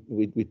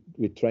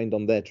 We trained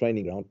on their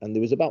training ground, and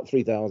there was about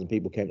 3,000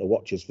 people came to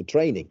watch us for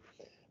training,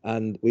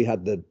 and we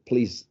had the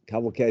police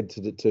cavalcade to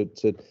the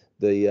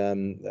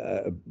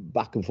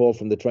back and forth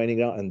from the training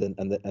ground,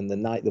 and the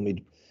night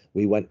then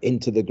we went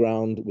into the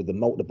ground with the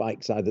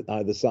motorbikes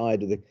either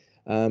side of the,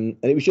 and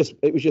it was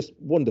just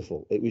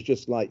wonderful. It was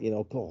just like,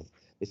 God,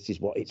 this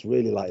is what it's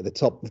really like, the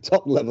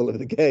top level of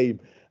the game.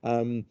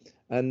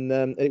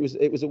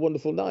 It was a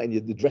wonderful night,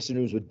 and the dressing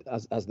rooms were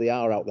as they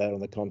are out there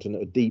on the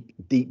continent, were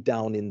deep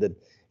down in the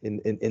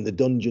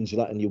dungeons,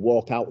 and you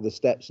walk out the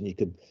steps and you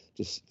could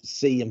just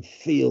see and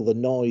feel the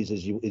noise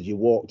as you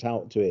walked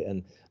out to it.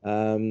 And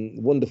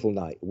wonderful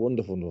night,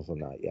 wonderful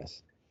night,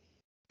 yes.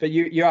 But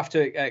you have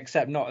to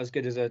accept not as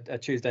good as a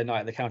Tuesday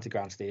night at the county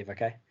ground, Steve.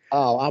 Okay.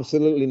 Oh,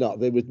 absolutely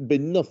not. There would be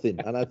nothing,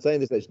 and I'd say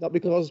this. It's not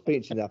because I was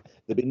preaching now.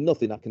 There'd be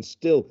nothing. I can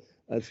still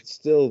And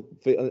still,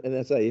 and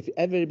I say, if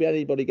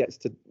anybody gets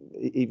to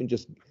even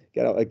just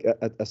get out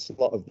a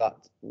slot of that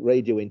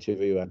radio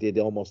interview I did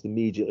almost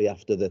immediately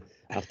after the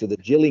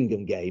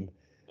Gillingham game,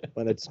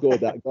 when I'd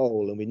scored that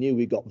goal, and we knew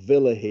we got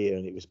Villa here,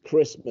 and it was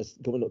Christmas,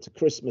 coming up to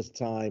Christmas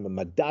time, and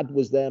my dad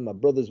was there, my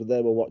brothers were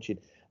there, were watching,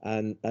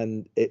 and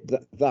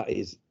that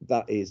is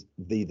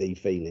the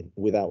feeling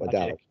without a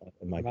doubt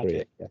in my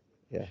career.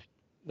 Yeah.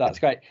 That's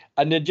great.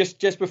 And then just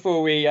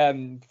before we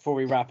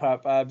wrap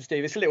up,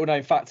 Steve, it's a little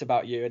known fact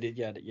about you, and you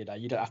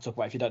don't have to talk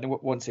about it if you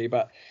don't want to,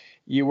 but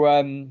you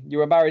were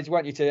married,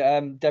 weren't you,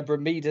 to Deborah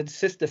Meaden's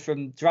sister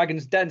from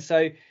Dragon's Den?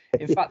 So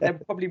in fact, there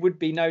probably would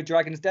be no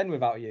Dragon's Den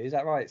without you. Is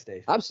that right,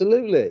 Steve?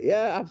 Absolutely,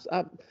 yeah,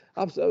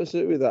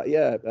 absolutely that.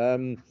 Yeah,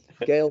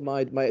 Gail,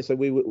 my so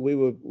we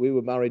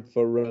were married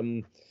for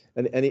and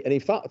in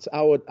fact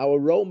our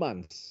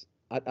romance.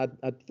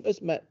 I'd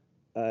first met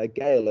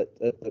Gail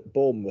at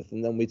Bournemouth,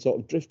 and then we sort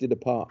of drifted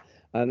apart.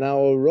 And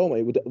our romance,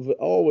 it would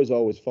always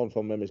fond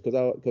memories,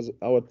 because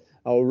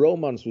our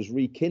romance was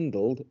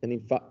rekindled. And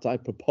in fact, I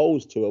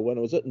proposed to her when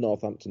I was at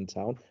Northampton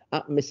Town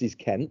at Mrs.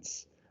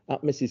 Kent's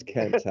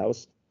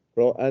house,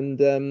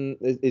 and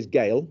is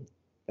Gail,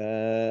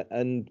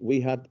 and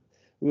we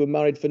were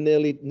married for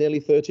nearly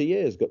 30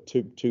 years. Got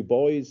two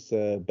boys,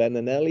 Ben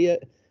and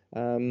Elliot.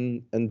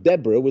 And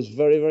Deborah was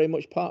very, very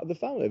much part of the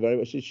family. Very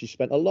much, she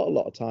spent a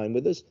lot of time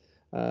with us.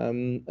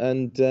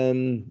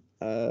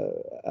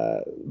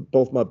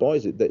 Both my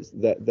boys,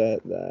 they're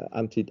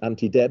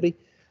Auntie Debbie,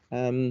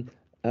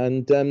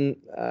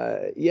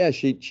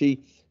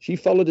 she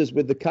followed us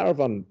with the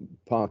caravan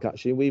park.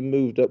 Actually, we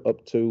moved up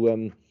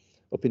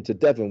into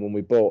Devon when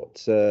we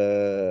bought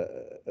our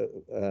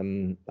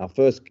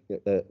first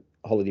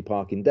holiday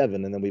park in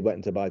Devon, and then we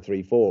went to buy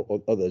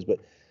 3-4 others. But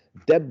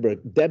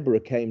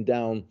Deborah came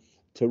down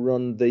to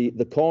run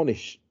the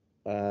Cornish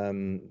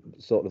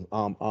sort of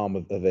arm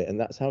of it, and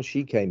that's how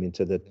she came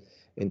into the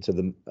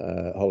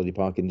holiday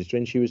park industry.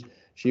 And she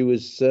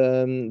was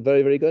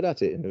very, very good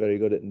at it, and very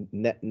good at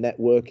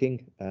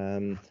networking.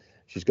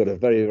 She's got a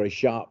very, very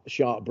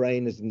sharp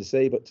brain, as you can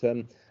see. But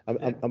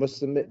I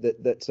must admit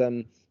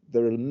that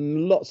there are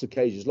lots of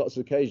occasions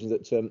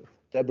that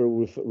Deborah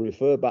will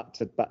refer back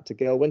to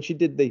Gail when she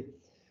did the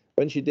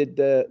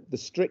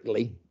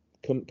Strictly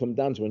come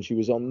down to when she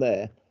was on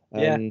there.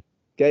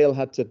 Gail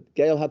had to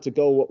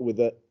go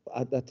with it.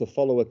 I had to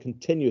follow her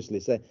continuously,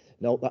 say,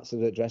 no, that's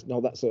the address,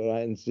 no, that's all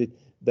right. And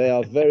they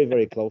are very,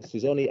 very close.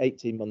 She's only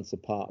 18 months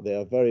apart. They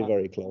are very,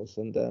 very close,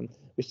 and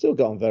we've still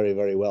got on very,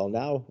 very well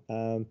now.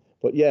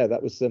 But yeah,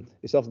 that was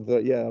it's often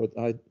thought, yeah,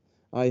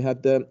 I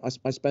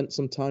spent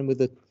some time with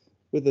the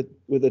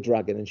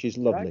dragon, and she's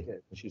lovely.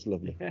 She's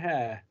lovely.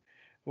 Yeah.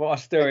 What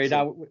a story.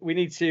 Excellent. Now we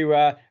need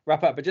to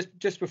wrap up, but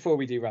just before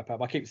we do wrap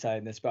up, I keep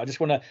saying this, but I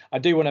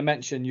do want to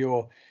mention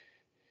your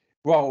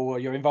role or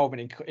your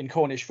involvement in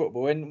Cornish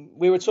football. And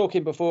we were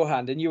talking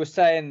beforehand, and you were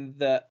saying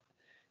that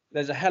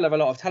there's a hell of a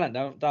lot of talent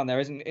down there,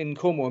 isn't in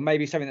Cornwall, and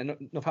maybe something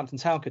that Northampton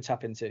Town could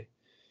tap into.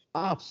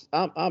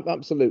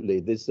 Absolutely.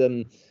 There's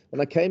when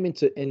I came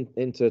into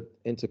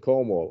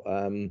Cornwall,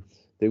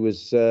 there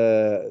was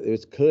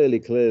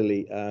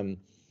clearly an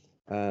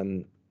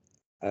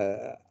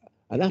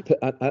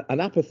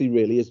apathy,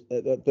 really, is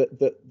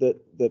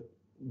that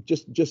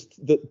just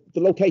the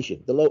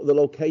location. The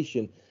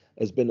location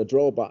has been a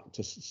drawback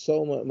to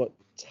so much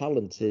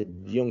talented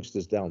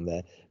youngsters down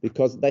there,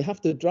 because they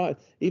have to drive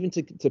even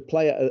to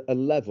play at a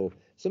level.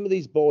 Some of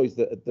these boys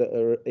that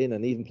are in,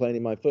 and even playing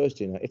in my first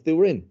team, if they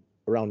were in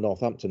around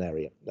Northampton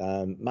area,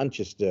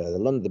 Manchester, the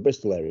London, the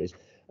Bristol areas,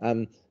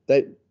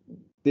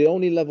 the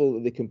only level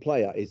that they can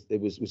play at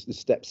was the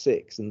step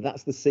 6, and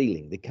that's the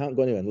ceiling. They can't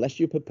go anywhere unless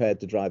you're prepared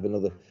to drive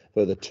another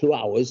further 2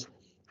 hours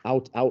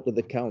out of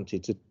the county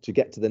to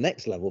get to the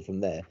next level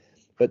from there.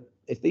 But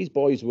if these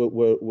boys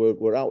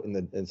were out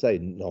in say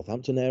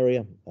Northampton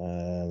area,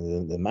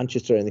 the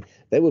Manchester area,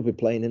 they would be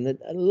playing in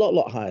a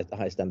lot higher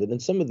standard,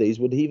 and some of these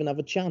would even have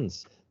a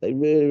chance. They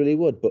really, really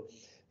would. But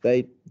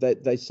they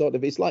sort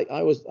of, it's like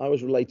I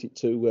was related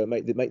to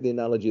make the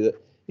analogy that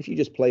if you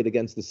just played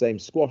against the same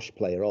squash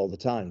player all the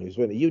time who's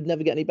winning, you'd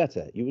never get any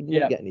better. You would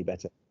never get any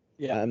better.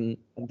 Yeah. And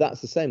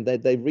that's the same.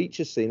 They reach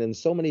a scene, and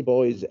so many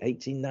boys,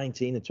 18,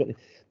 19, and 20,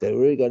 they're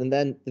really good, and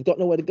then they've got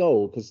nowhere to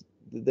go because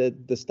the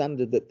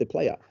standard that they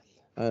play at.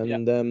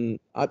 And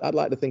I'd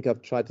like to think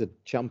I've tried to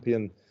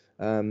champion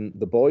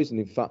the boys, and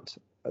in fact,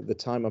 at the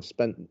time I've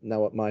spent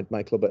now at my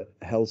club at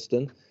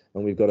Helston,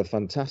 and we've got a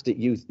fantastic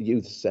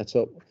youth set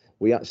up.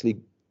 We actually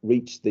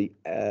reached the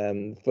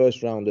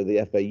first round of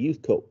the FA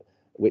Youth Cup,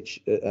 which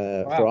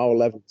for our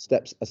level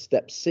a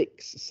step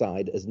 6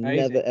 side has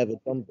never ever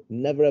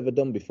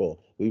done before.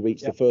 We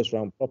reached the first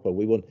round proper.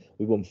 We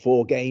won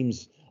 4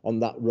 games on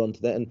that run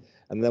to that,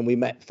 and then we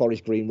met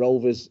Forest Green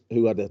Rovers,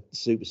 who had a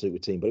super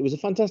team. But it was a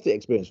fantastic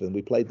experience for them.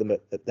 We played them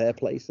at their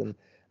place, and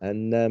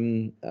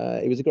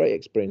it was a great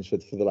experience for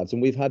the lads.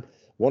 And we've had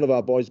one of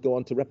our boys go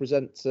on to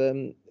represent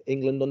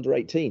England under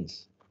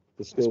 18s,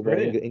 the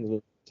schoolboy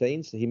England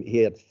 18s. He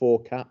had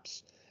 4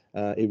 caps.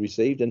 He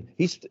received, and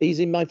he's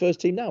in my first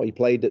team now. He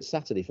played at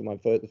Saturday for my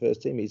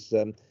first team. He's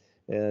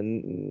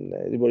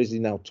and what is he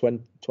now?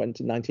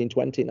 19,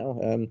 20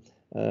 now.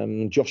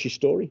 Joshy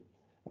Story.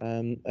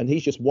 And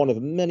he's just one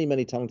of many,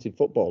 many talented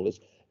footballers.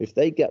 If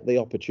they get the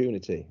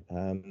opportunity,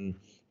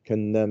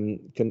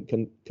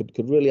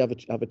 could really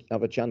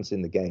have a chance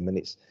in the game. And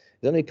it's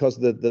only because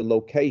the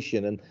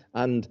location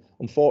and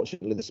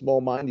unfortunately the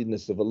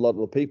small-mindedness of a lot of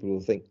the people who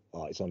think,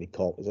 oh, it's only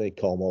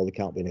Cornwall, there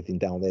can't be anything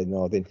down there,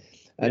 nothing.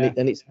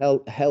 And it's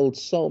held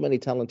so many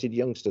talented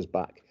youngsters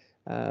back.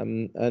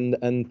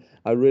 And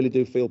I really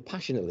do feel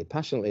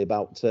passionately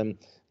about trying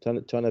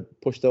to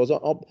push those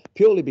up,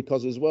 purely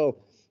because as well,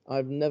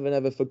 I've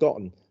never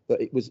forgotten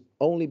that it was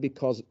only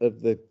because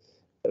of the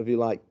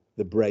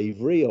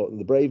bravery or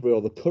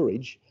the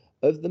courage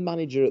of the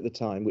manager at the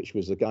time, which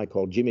was a guy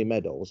called Jimmy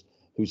Meadows,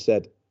 who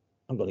said,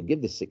 I'm going to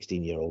give this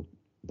 16-year-old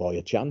boy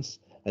a chance.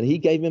 And he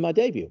gave me my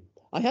debut.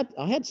 I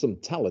had some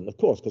talent, of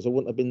course, because I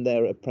wouldn't have been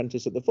there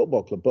apprentice at the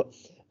football club, but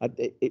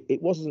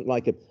it wasn't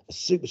like a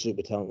super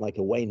talent like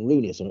a Wayne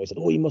Rooney or something. He said,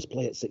 oh, you must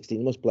play at 16,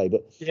 you must play.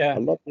 But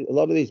a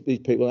lot of these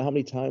people, how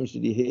many times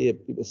did you hear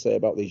people say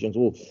about these young?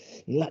 Oh,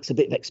 he lacks a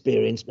bit of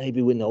experience,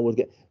 maybe we'll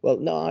get. Well,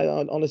 no,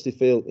 I honestly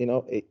feel,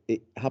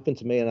 it happened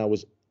to me, and I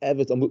was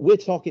Everton. We're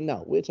talking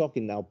now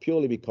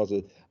purely because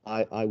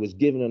I was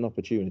given an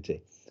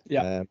opportunity.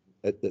 Yeah.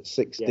 At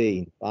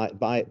 16,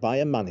 by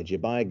a manager,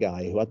 by a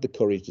guy who had the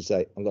courage to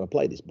say, I'm going to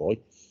play this boy.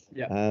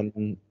 Yeah.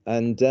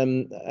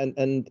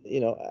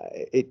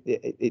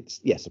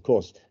 It's yes, of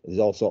course, there's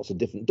all sorts of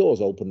different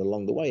doors open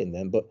along the way in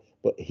them, but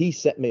he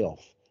set me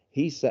off.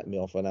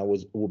 And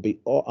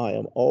I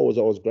am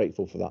always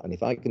grateful for that. And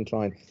if I can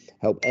try and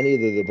help any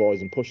of the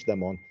boys and push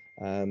them on,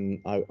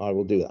 I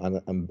will do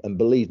that. And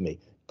believe me,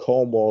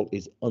 Cornwall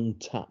is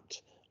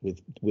untapped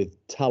with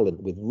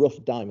talent, with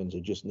rough diamonds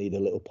who just need a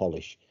little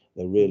polish.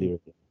 They're really.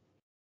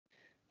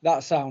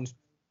 That sounds,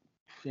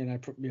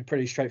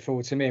 pretty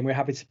straightforward to me, and we're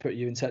happy to put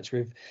you in touch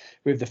with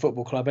the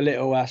football club. A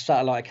little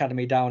satellite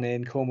academy down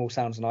in Cornwall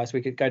sounds nice.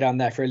 We could go down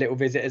there for a little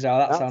visit as well.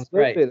 That sounds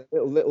great. A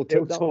little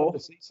trip down on the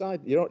seaside.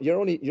 You're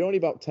only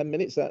about 10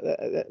 minutes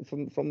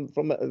from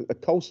a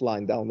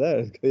coastline down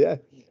there. Yeah,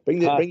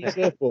 bring your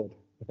surfboard.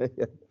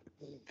 Yeah.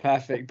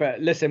 Perfect.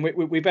 But listen,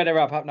 we better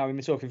wrap up now. We've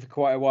been talking for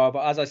quite a while,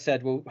 but as I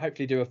said, we'll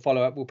hopefully do a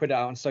follow-up. We'll put it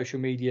out on social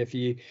media for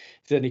you.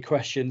 If there's any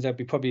questions, there'll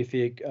be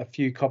probably a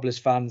few Cobblers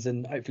fans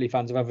and hopefully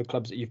fans of other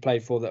clubs that you've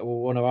played for that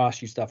will want to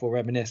ask you stuff or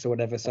reminisce or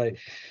whatever. So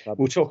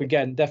we'll talk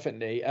again,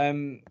 definitely.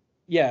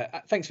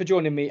 Thanks for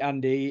joining me,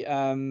 Andy.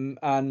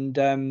 Thanks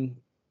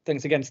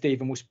again,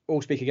 Steve, and we'll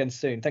all speak again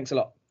soon. Thanks a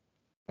lot.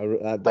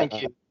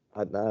 Thank you.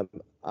 I'm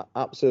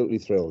absolutely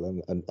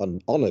thrilled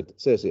and honoured,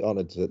 seriously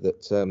honoured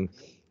that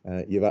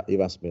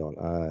you've asked me on.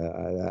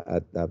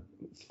 I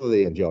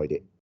fully enjoyed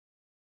it.